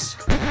twice.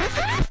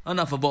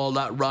 Enough of all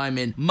that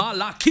rhyming.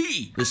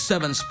 Malaki! The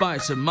 7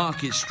 Spice at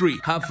Market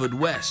Street,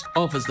 Haverfordwest,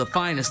 offers the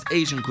finest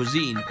Asian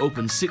cuisine,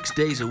 open 6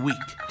 days a week.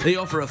 They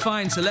offer a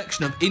fine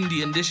selection of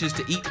Indian dishes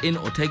to eat in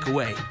or take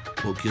away.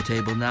 Book your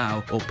table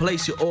now or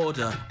place your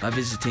order by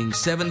visiting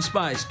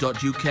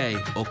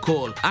 7spice.uk or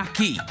call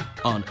Aki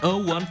on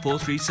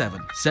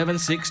 01437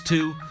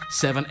 762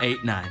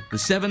 789. The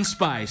 7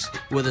 Spice,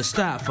 where the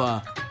staff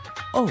are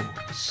oh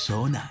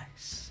so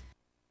nice.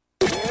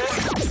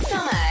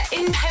 Summer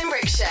in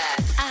Pembrokeshire.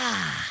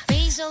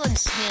 Basil and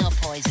snail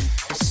poison.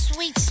 The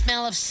sweet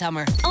smell of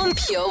summer. On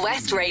Pure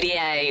West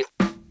Radio.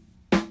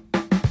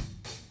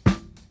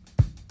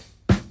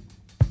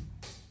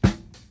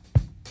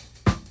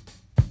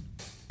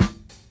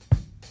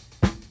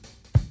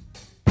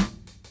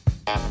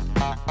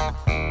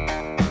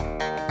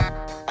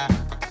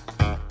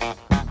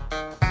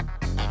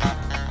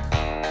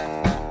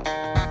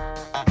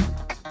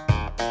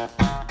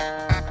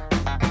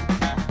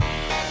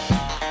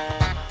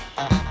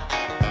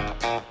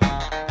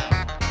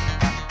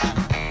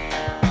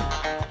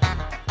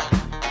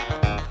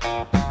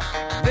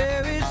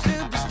 Very soon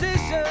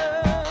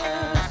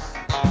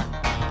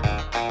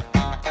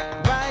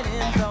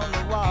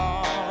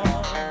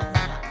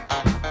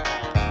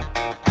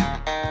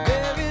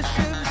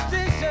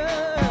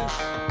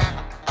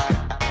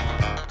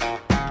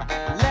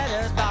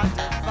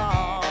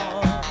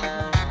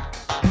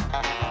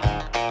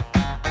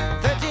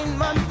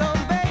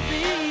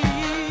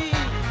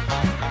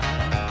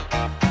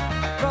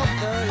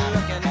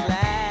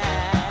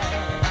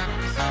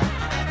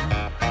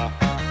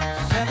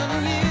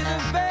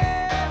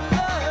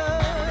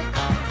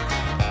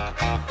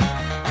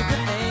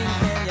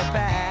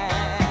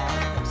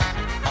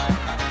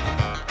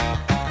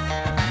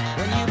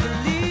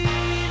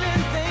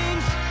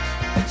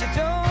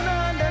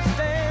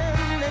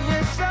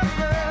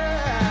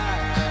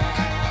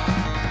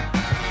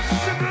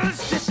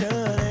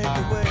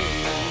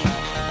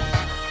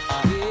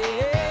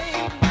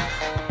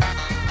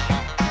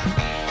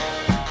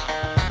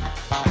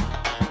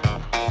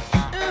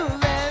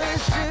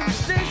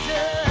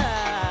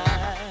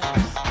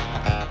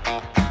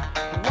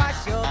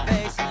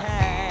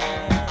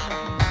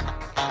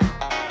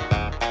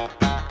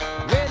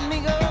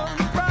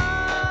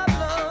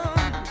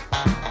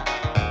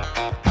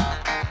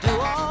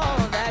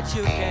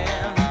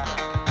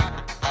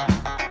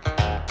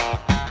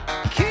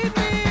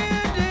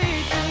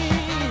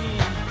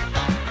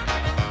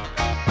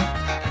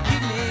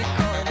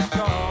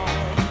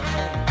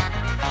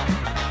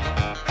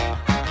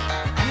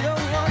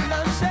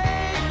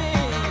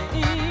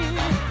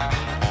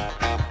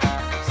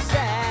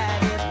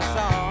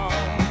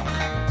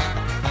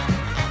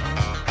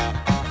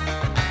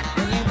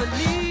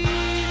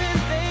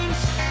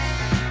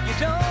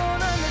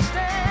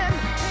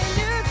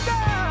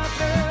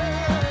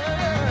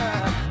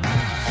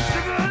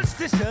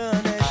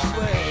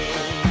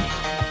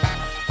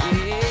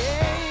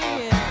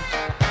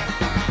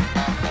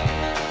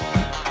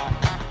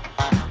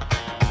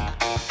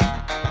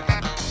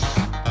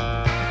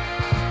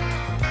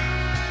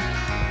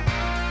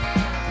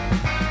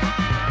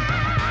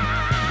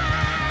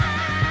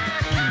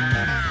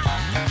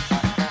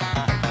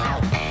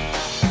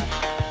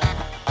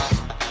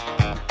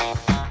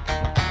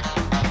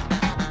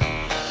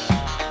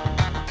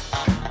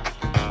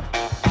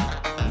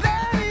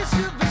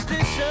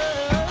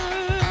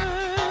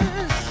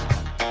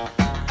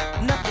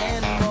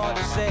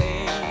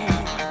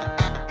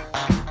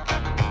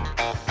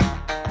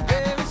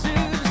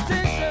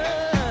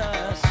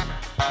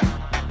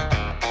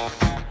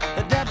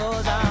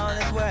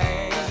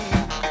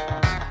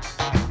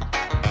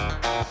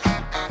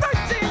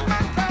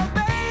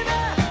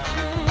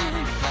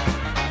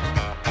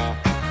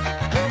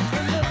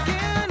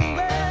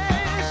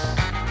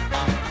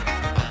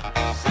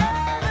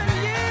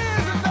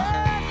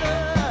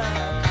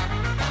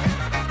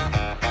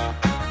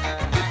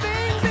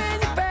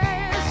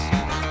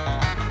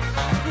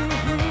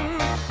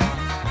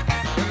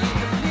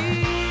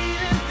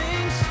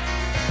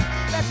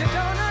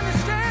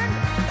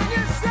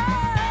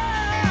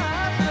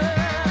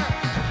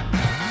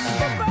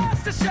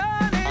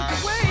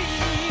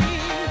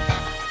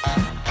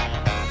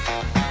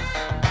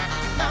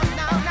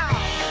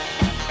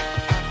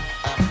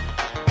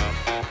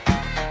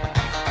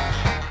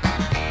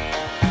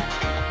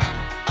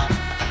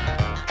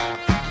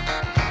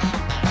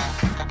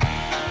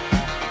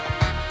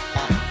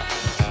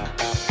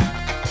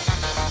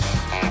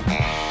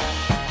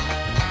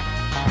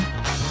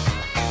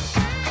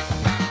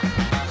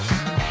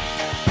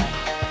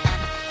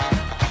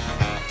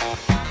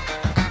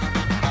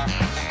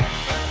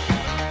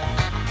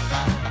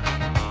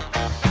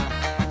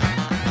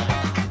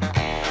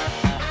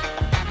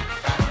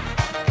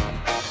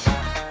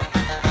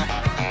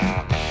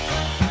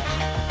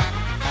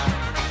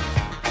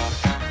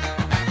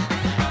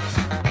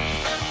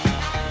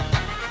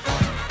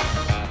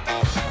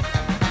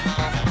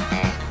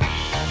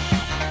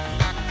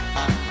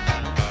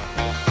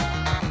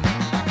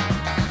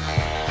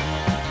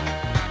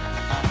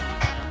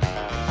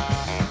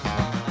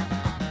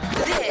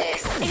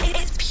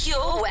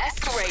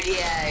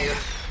Radio.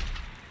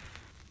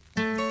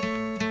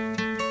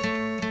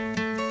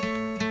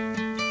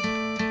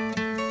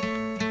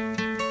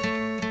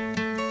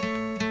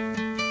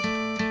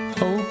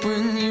 Hope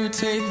when you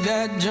take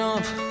that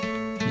jump,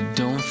 you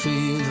don't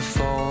feel the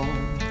fall.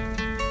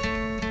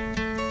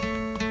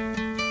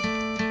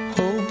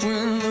 Hope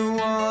when the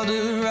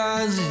water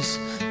rises,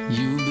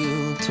 you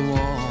built a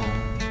wall.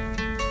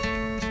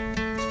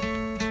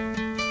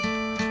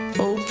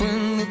 Hope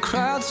when the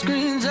crowd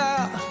screams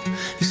out,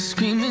 you're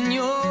screaming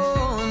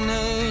your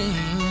name.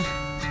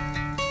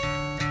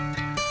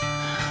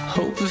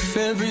 Hope if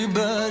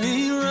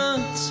everybody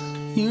runs,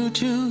 you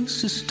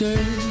choose to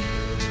stay.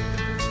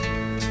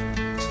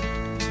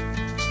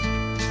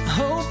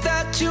 Hope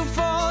that you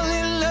fall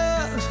in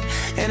love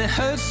and it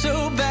hurts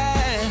so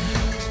bad.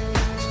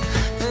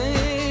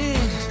 Hey,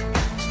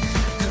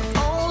 the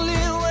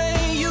only way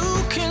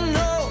you can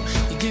know,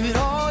 you give it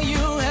all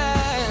you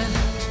had.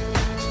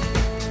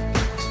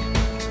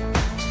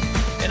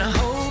 And I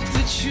hope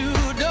that you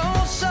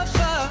don't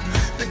suffer,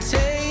 but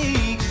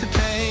take the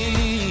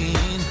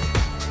pain.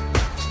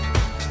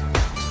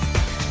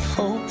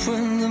 Hope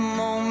when the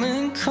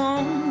moment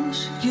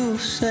comes, you'll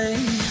say,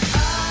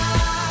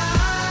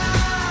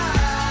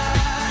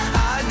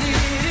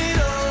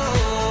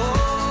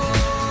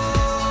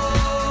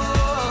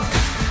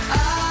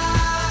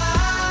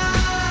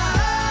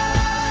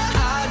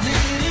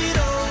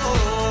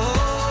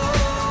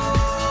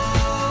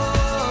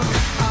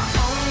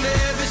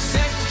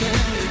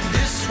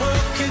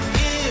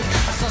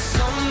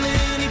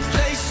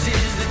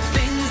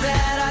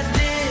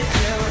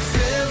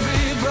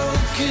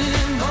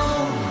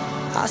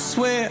 I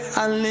swear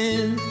I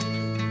lived.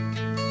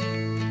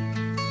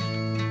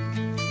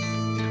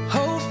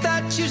 Hope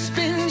that you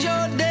spend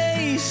your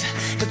days,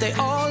 but they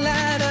all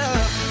add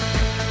up.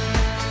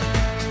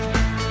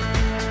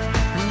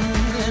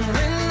 And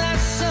when that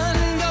sun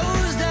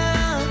goes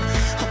down,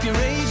 hope you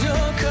raise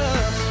your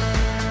cup.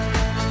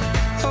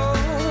 Oh,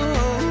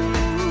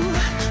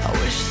 I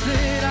wish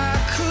that I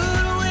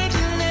could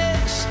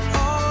witness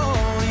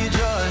all your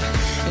joy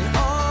and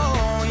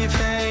all your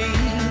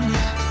pain.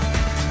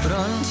 But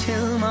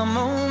until my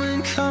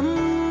moment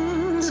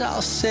comes,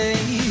 I'll say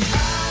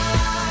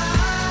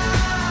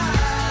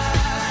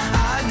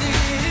I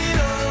did it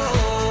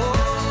all.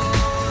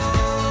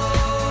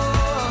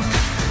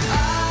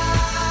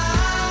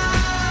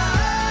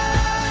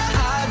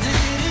 I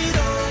did it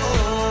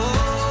all.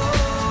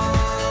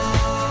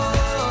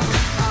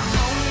 I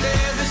owned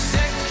every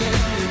second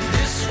that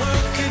this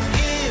world could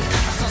give.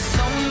 I saw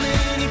so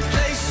many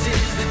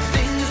places, the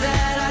things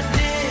that I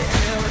did.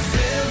 Yeah, with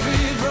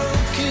every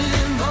broken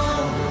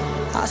bone,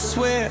 I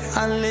swear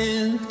I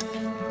lived.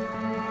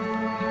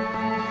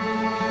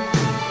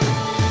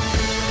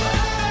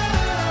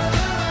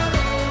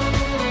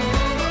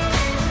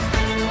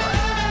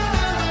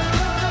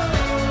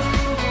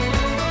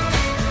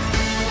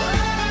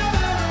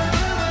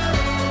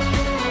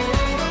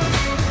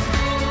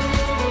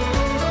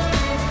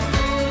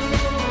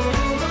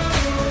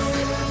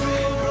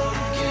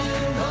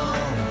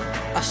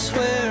 I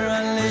swear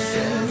I lived.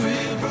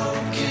 Every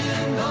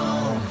broken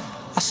bone,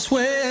 I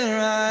swear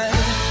I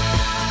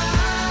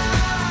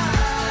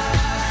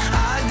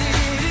did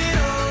it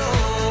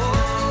all.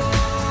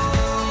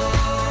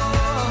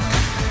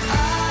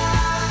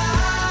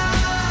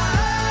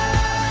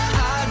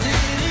 I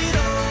did it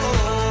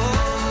all.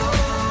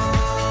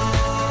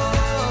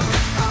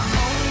 I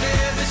owned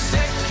every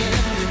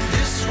second that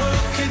this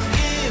world could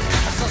give.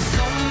 I saw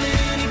so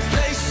many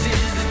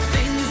places, the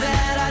things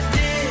that I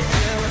did.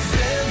 Yeah, with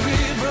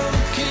every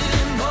broken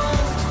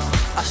bone,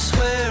 I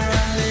swear I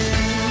lived.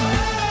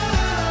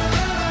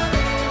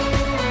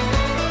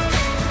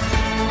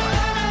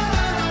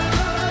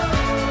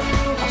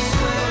 I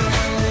swear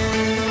I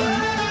lived.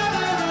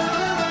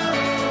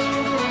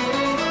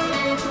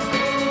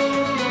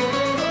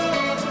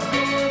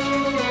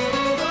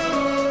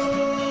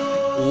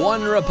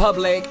 One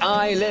Republic,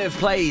 I Live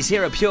plays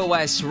here at Pure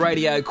West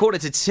Radio,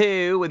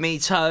 1:45 with me,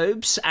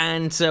 Tobes,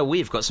 and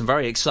we've got some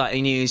very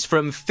exciting news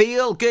from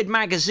Feel Good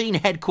Magazine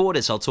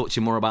headquarters. I'll talk to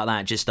you more about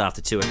that just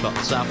after 2 o'clock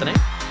this afternoon.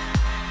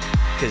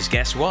 Because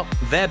guess what?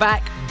 They're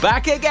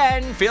back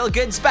again. Feel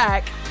Good's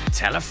back.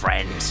 Tell a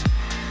friend.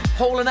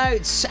 Hall &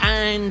 Oates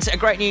and a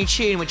great new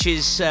tune which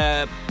has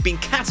been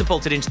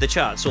catapulted into the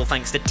charts, all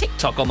thanks to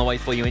TikTok, on the way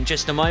for you in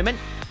just a moment.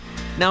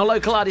 Now,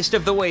 Local Artist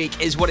of the Week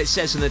is what it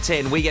says in the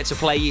tin. We get to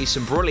play you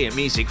some brilliant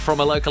music from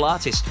a local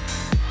artist.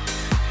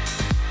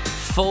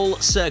 Full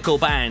Circle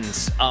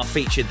Bands are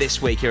featured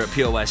this week here at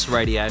Pure West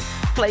Radio,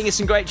 playing us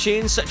some great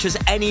tunes such as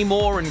Any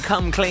More and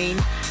Come Clean.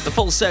 The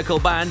Full Circle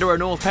Band are a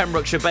North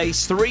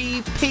Pembrokeshire-based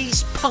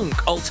 3-piece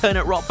punk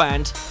alternate rock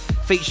band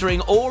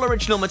featuring all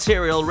original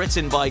material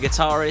written by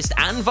guitarist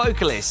and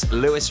vocalist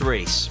Lewis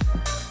Reese.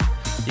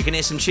 You can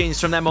hear some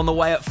tunes from them on the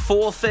way at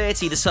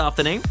 4:30 this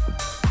afternoon.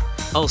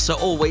 Also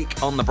all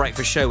week on The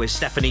Breakfast Show with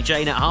Stephanie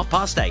Jane at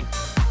 8:30.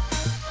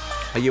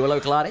 Are you a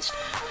local artist?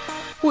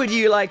 Would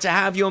you like to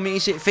have your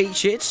music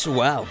featured?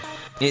 Well,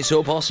 it's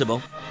all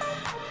possible.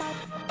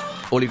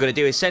 All you've got to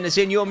do is send us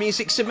in your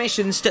music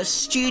submissions to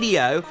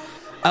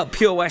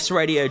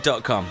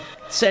studio@purewestradio.com.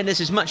 Send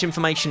us as much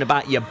information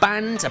about your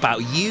band,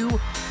 about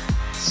you.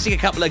 Sing a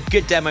couple of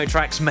good demo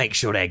tracks. Make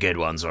sure they're good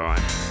ones, all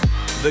right?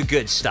 The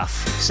good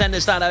stuff. Send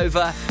us that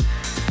over.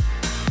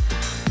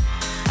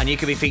 And you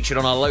can be featured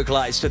on our local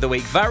artist of the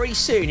week very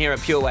soon here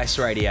at Pure West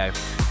Radio.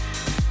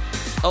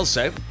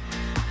 Also,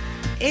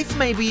 if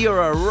maybe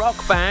you're a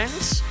rock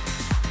band,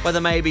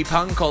 whether maybe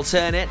punk,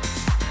 alternate,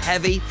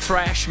 heavy,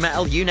 thrash,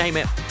 metal, you name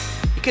it,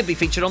 you could be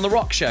featured on The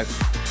Rock Show.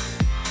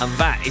 And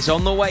that is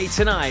on the way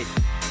tonight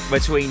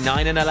between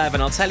 9 and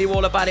 11. I'll tell you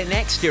all about it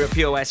next year at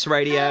Pure West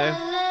Radio.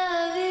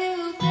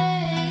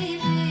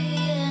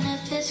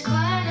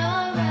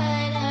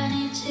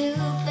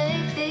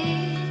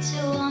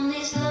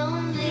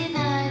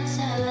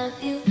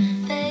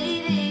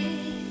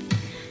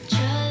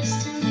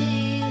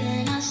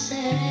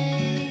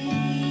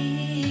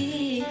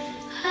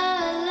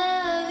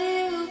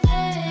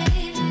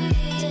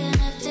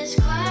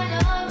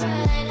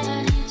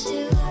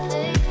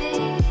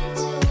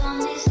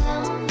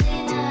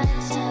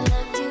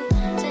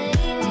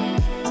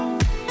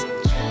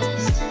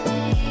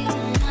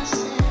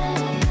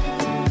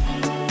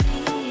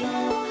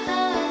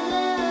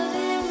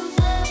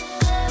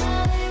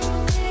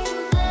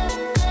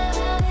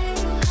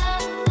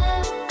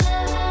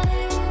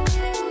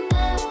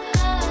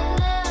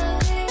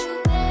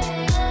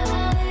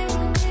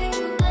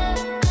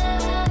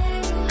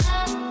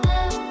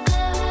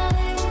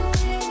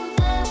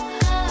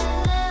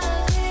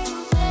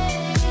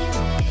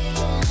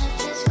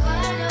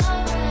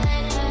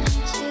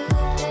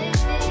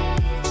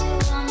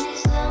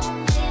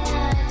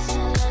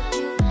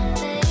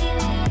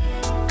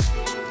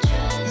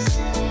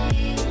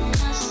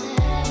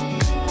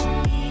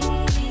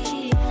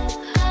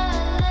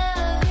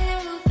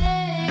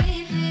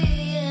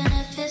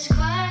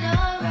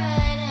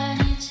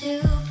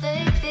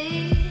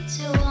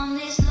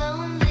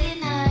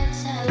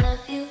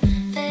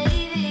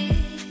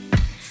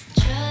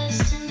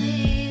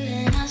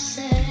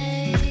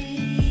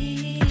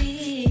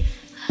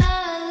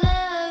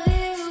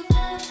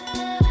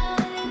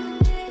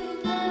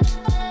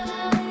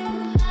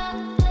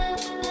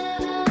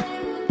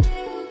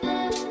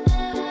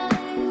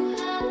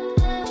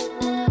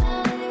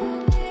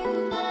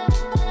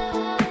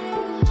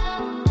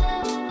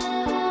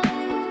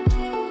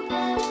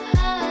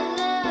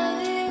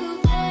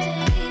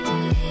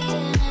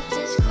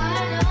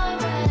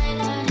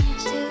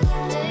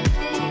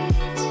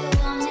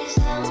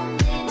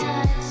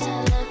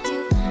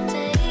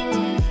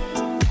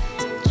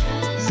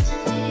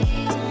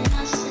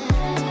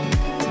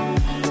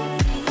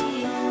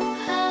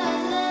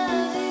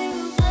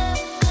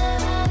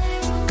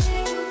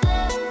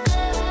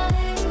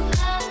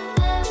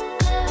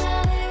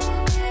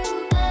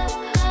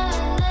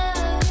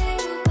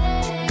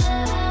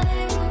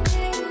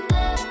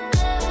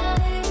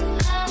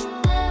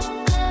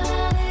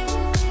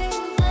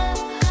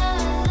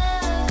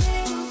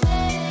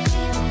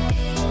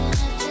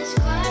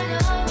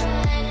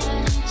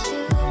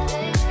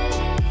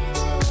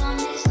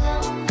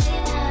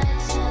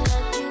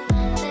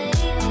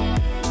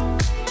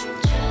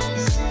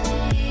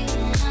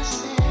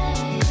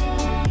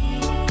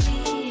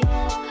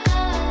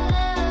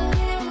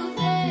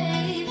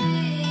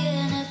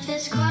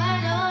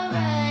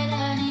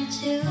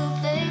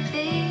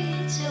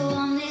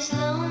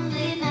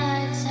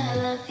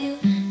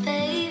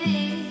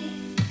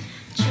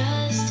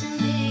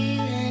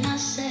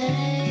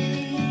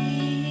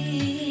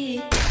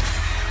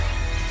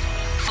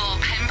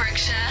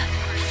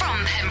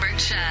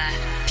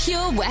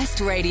 Pure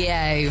West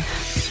Radio.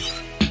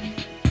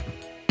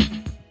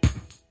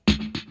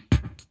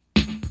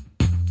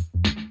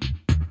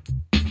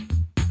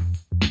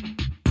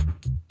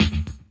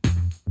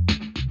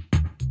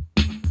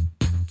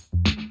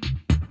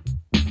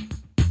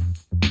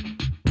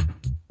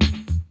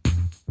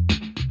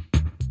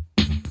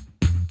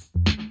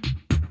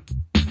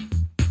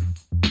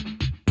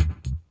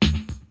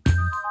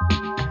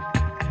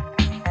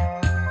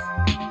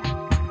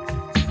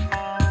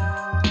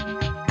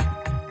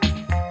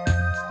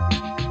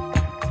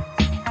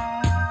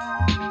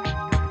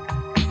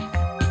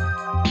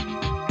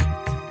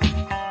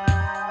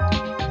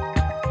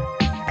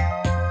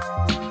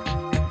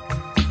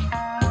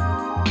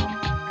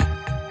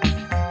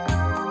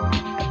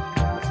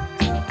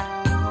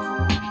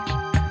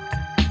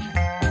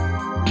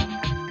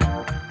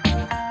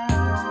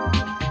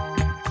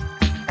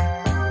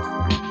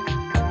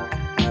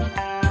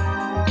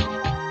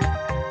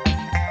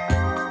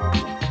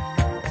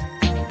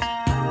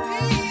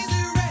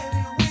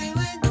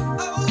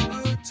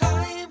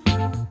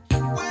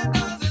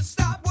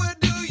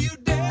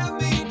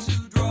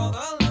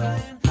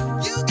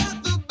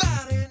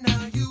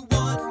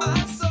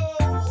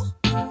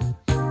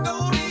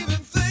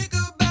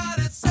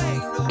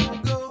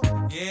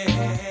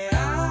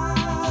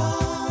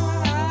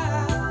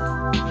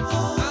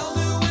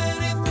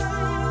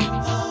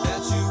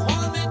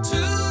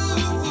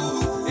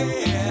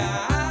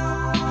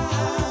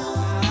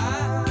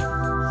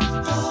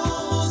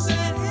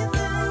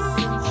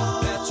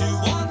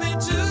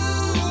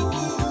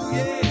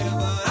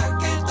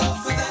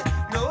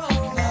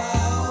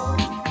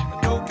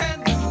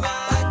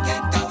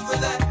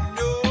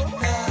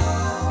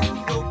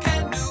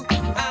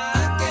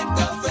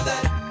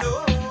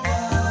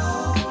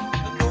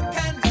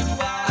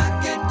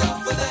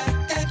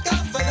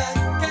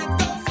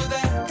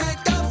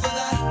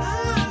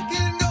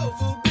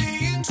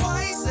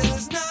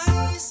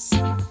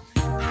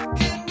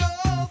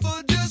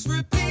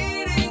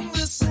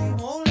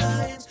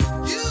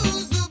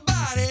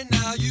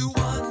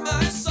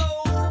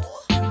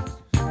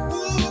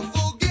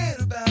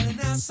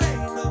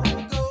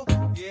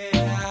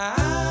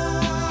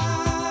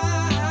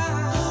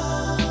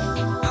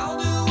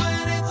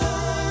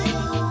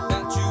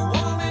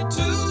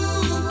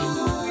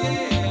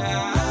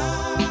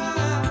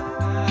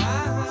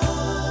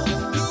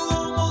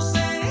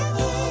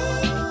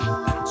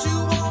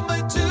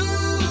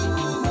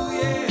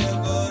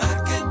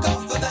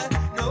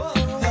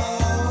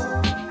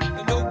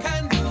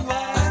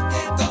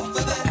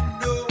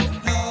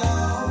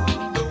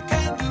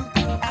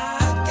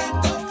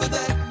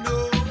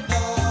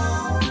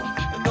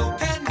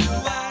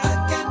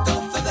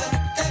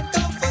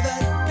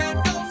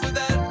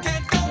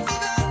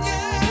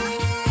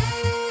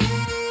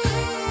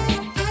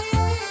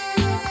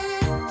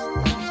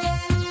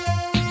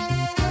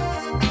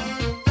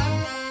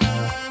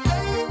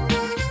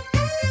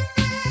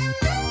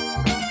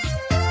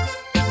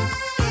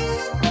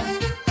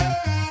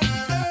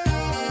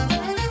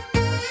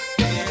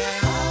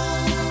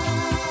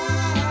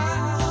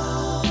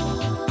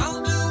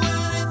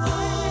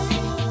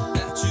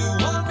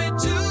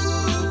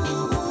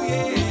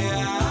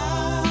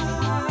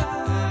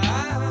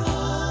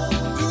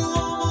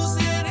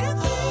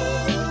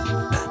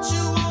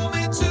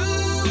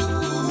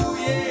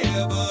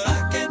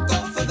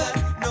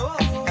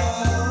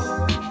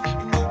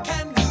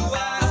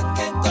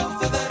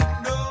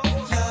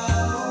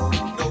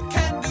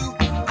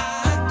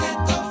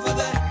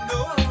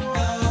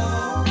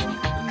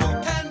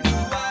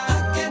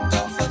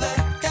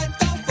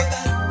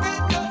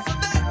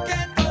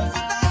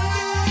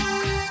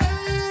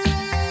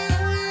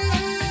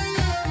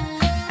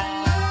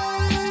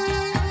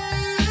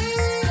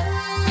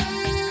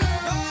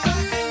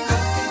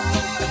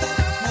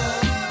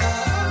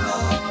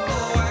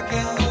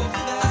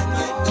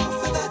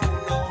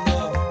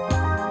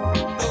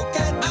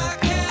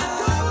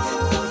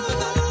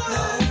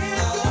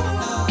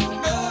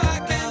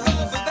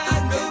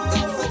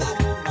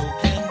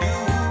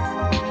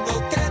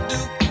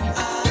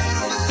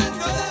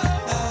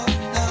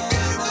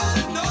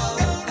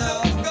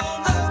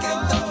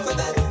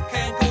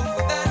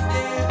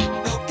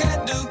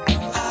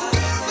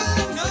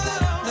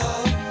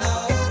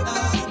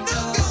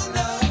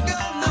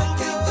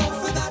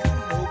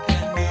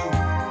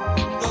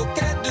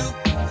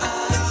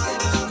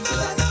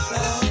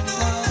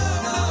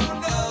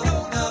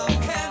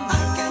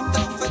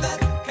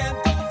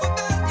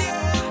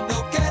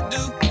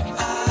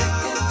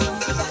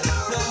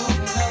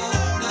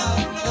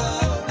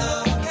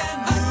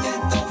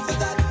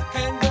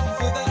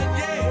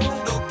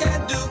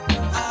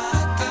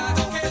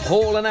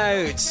 Hall &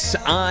 Oates,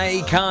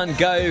 I can't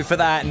go for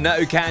that,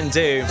 no can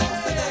do.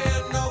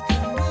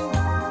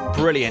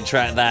 Brilliant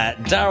track that.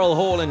 Daryl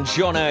Hall and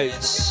John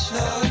Oates.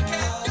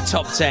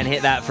 Top 10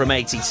 hit that from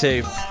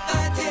 82.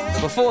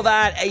 Before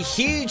that, a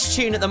huge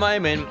tune at the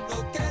moment,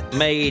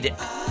 made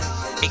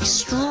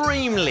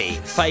extremely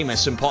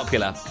famous and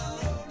popular.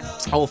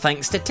 All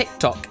thanks to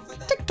TikTok.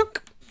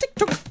 TikTok.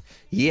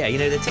 Yeah, you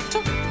know the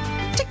TikTok?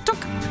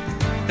 TikTok.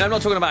 No, I'm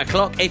not talking about a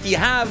clock. If you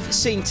have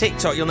seen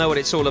TikTok, you'll know what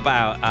it's all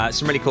about.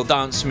 Some really cool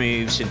dance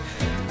moves and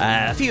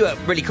a few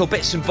really cool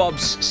bits and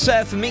bobs.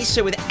 Surf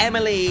Misa with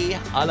Emily.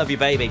 I love you,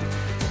 baby.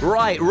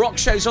 Right, rock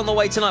show's on the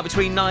way tonight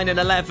between 9 and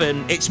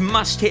 11. It's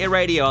must-hear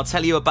radio. I'll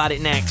tell you about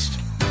it next.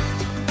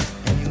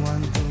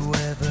 Anyone who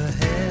ever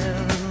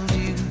held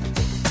you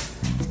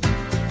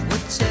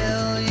would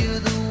tell you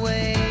the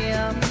way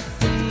I'm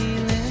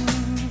feeling.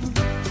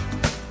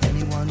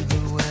 Anyone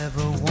who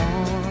ever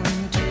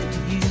wanted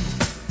you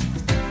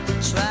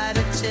try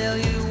to tell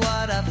you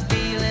what I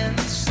feel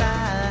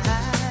inside.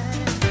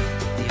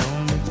 The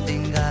only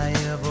thing I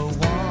ever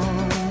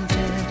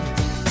wanted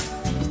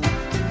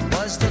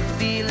was the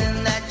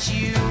feeling that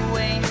you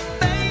ain't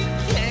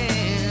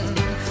faking.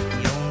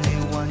 The only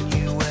one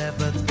you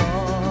ever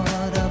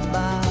thought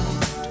about.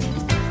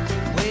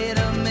 Wait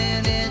a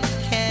minute,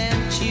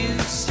 can't you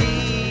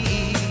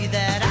see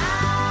that I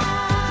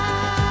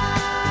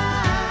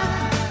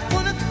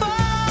wanna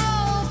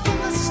fall from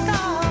the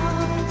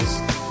stars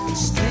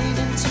straight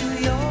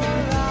into your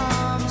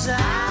arms? I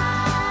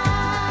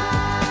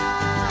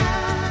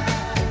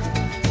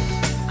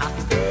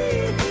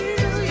feel you.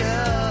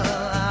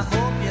 I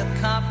hope you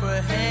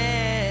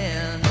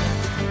comprehend.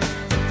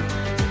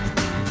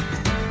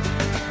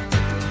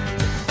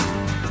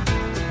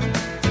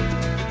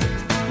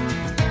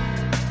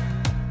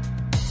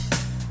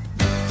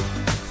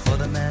 For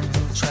the man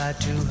who tried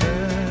to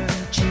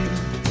hurt you,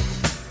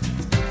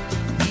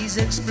 he's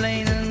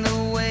explaining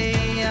the way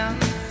I'm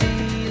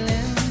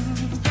feeling.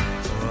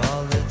 For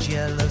all the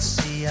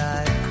jealousy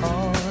I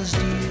caused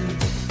you,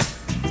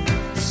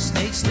 the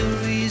snake's the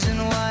reason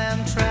why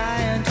I'm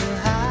trying to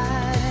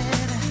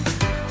hide.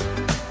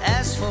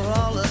 As for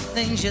all the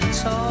things you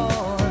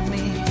taught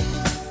me,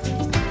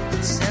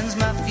 it sends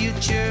my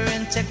future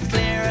into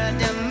clearer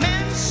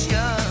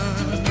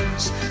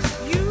dimensions.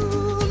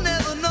 You'll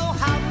never know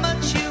how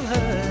much you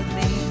hurt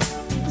me.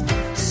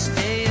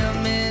 Stay a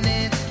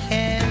minute,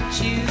 can't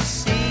you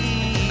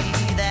see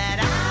that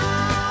I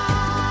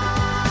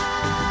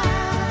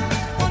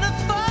wanna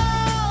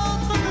fall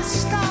from the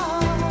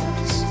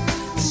stars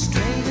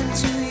straight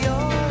into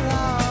your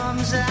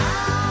arms? I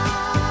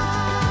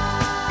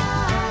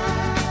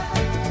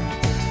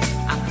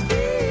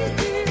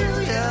feel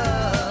you.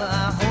 I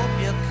hope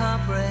you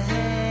comprehend.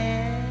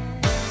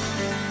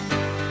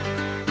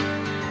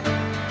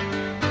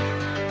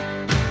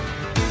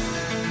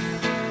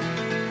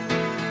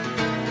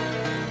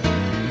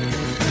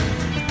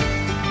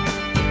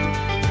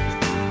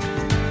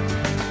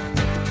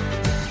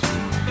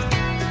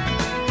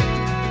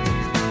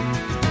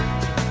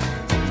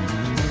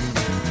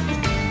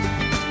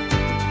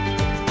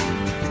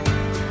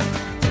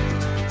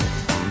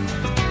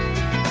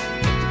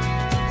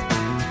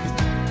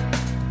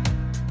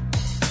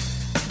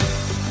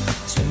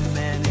 Too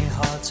many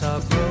hearts are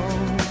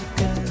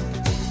broken.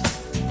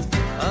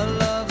 A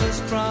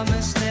lover's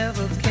promise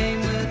never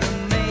came with a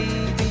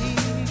maybe.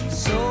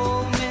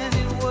 So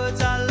many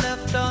words are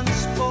left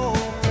unspoken.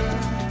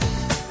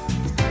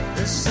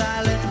 The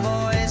silent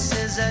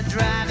voices are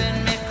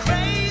driving me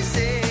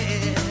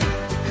crazy.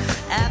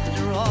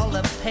 After all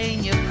the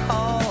pain you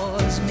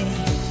caused me,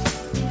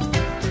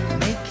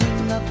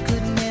 making up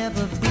could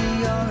never be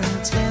your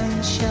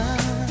intention.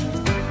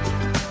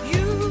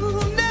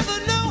 You'll never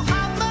know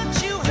how much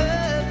you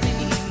hurt me.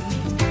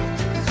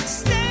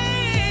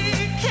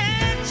 Stay,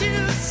 can't you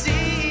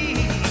see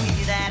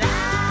that I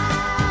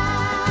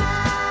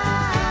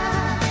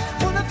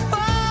wanna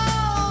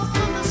fall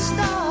from the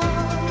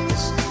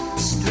stars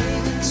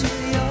straight into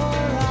your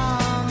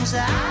arms?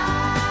 I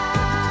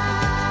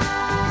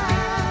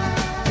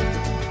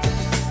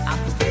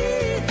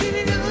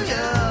feel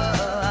you.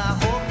 I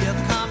hope you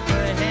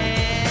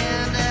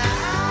comprehend. I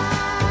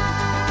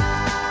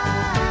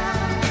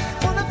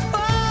wanna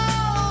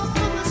fall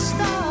from the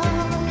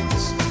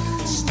stars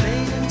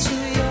straight into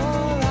your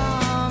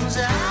arms. I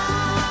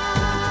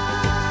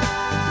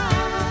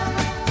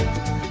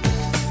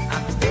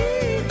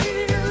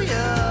feel you. I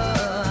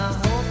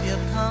hope you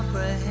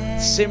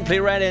comprehend. Simply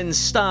Red and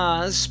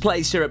Stars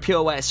plays here at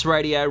Pure West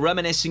Radio,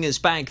 reminiscing us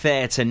back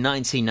there to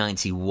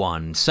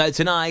 1991. So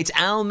tonight,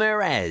 Al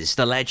Mirez,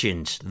 the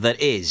legend that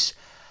is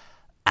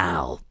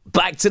Al.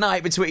 Back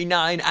tonight between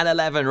 9 and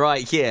 11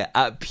 right here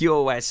at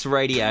Pure West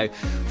Radio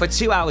for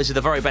 2 hours of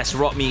the very best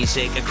rock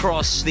music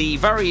across the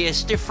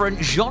various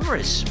different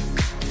genres.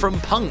 From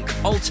punk,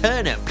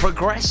 alternate,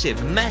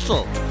 progressive,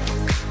 metal,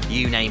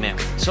 you name it.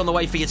 It's on the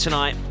way for you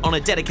tonight on a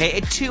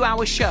dedicated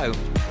 2-hour show.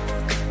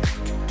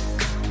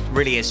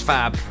 Really is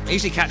fab. I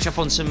usually catch up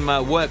on some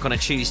work on a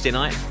Tuesday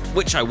night,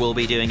 which I will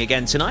be doing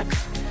again tonight.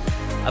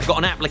 I've got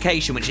an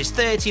application which is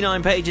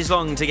 39 pages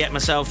long to get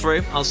myself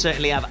through. I'll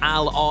certainly have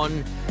Al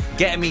on,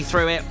 getting me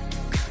through it.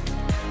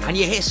 And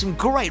you hear some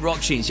great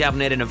rock tunes you haven't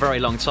heard in a very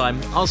long time.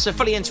 Also,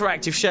 fully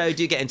interactive show.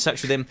 Do get in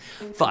touch with him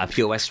via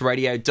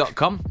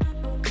purewestradio.com.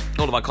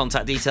 All of our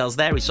contact details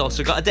there. He's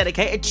also got a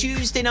dedicated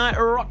Tuesday night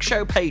rock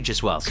show page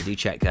as well, so do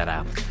check that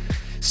out.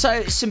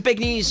 So, some big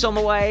news on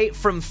the way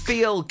from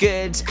Feel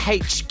Good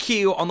HQ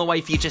on the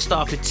way for you just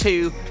after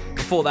 2.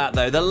 Before that,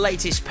 though, the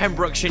latest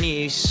Pembrokeshire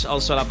news.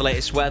 Also, I'll have the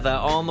latest weather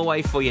on the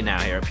way for you now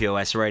here at Pure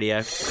West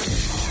Radio.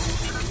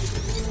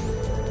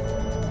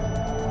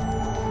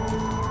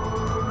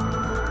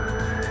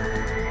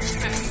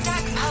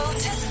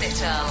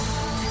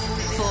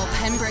 For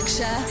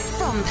Pembrokeshire,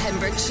 from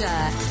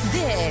Pembrokeshire,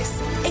 this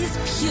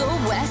is Pure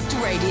West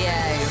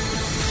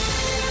Radio.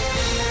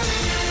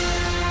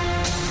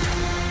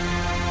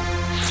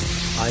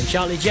 I'm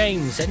Charlie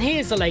James, and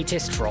here's the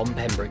latest from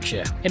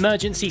Pembrokeshire.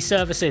 Emergency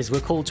services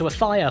were called to a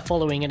fire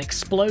following an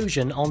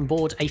explosion on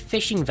board a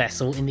fishing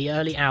vessel in the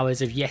early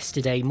hours of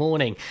yesterday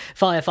morning.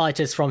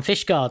 Firefighters from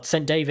Fishguard,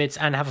 St David's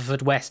and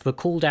Haverfordwest were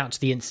called out to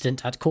the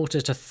incident at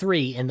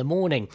 2:45 in the morning.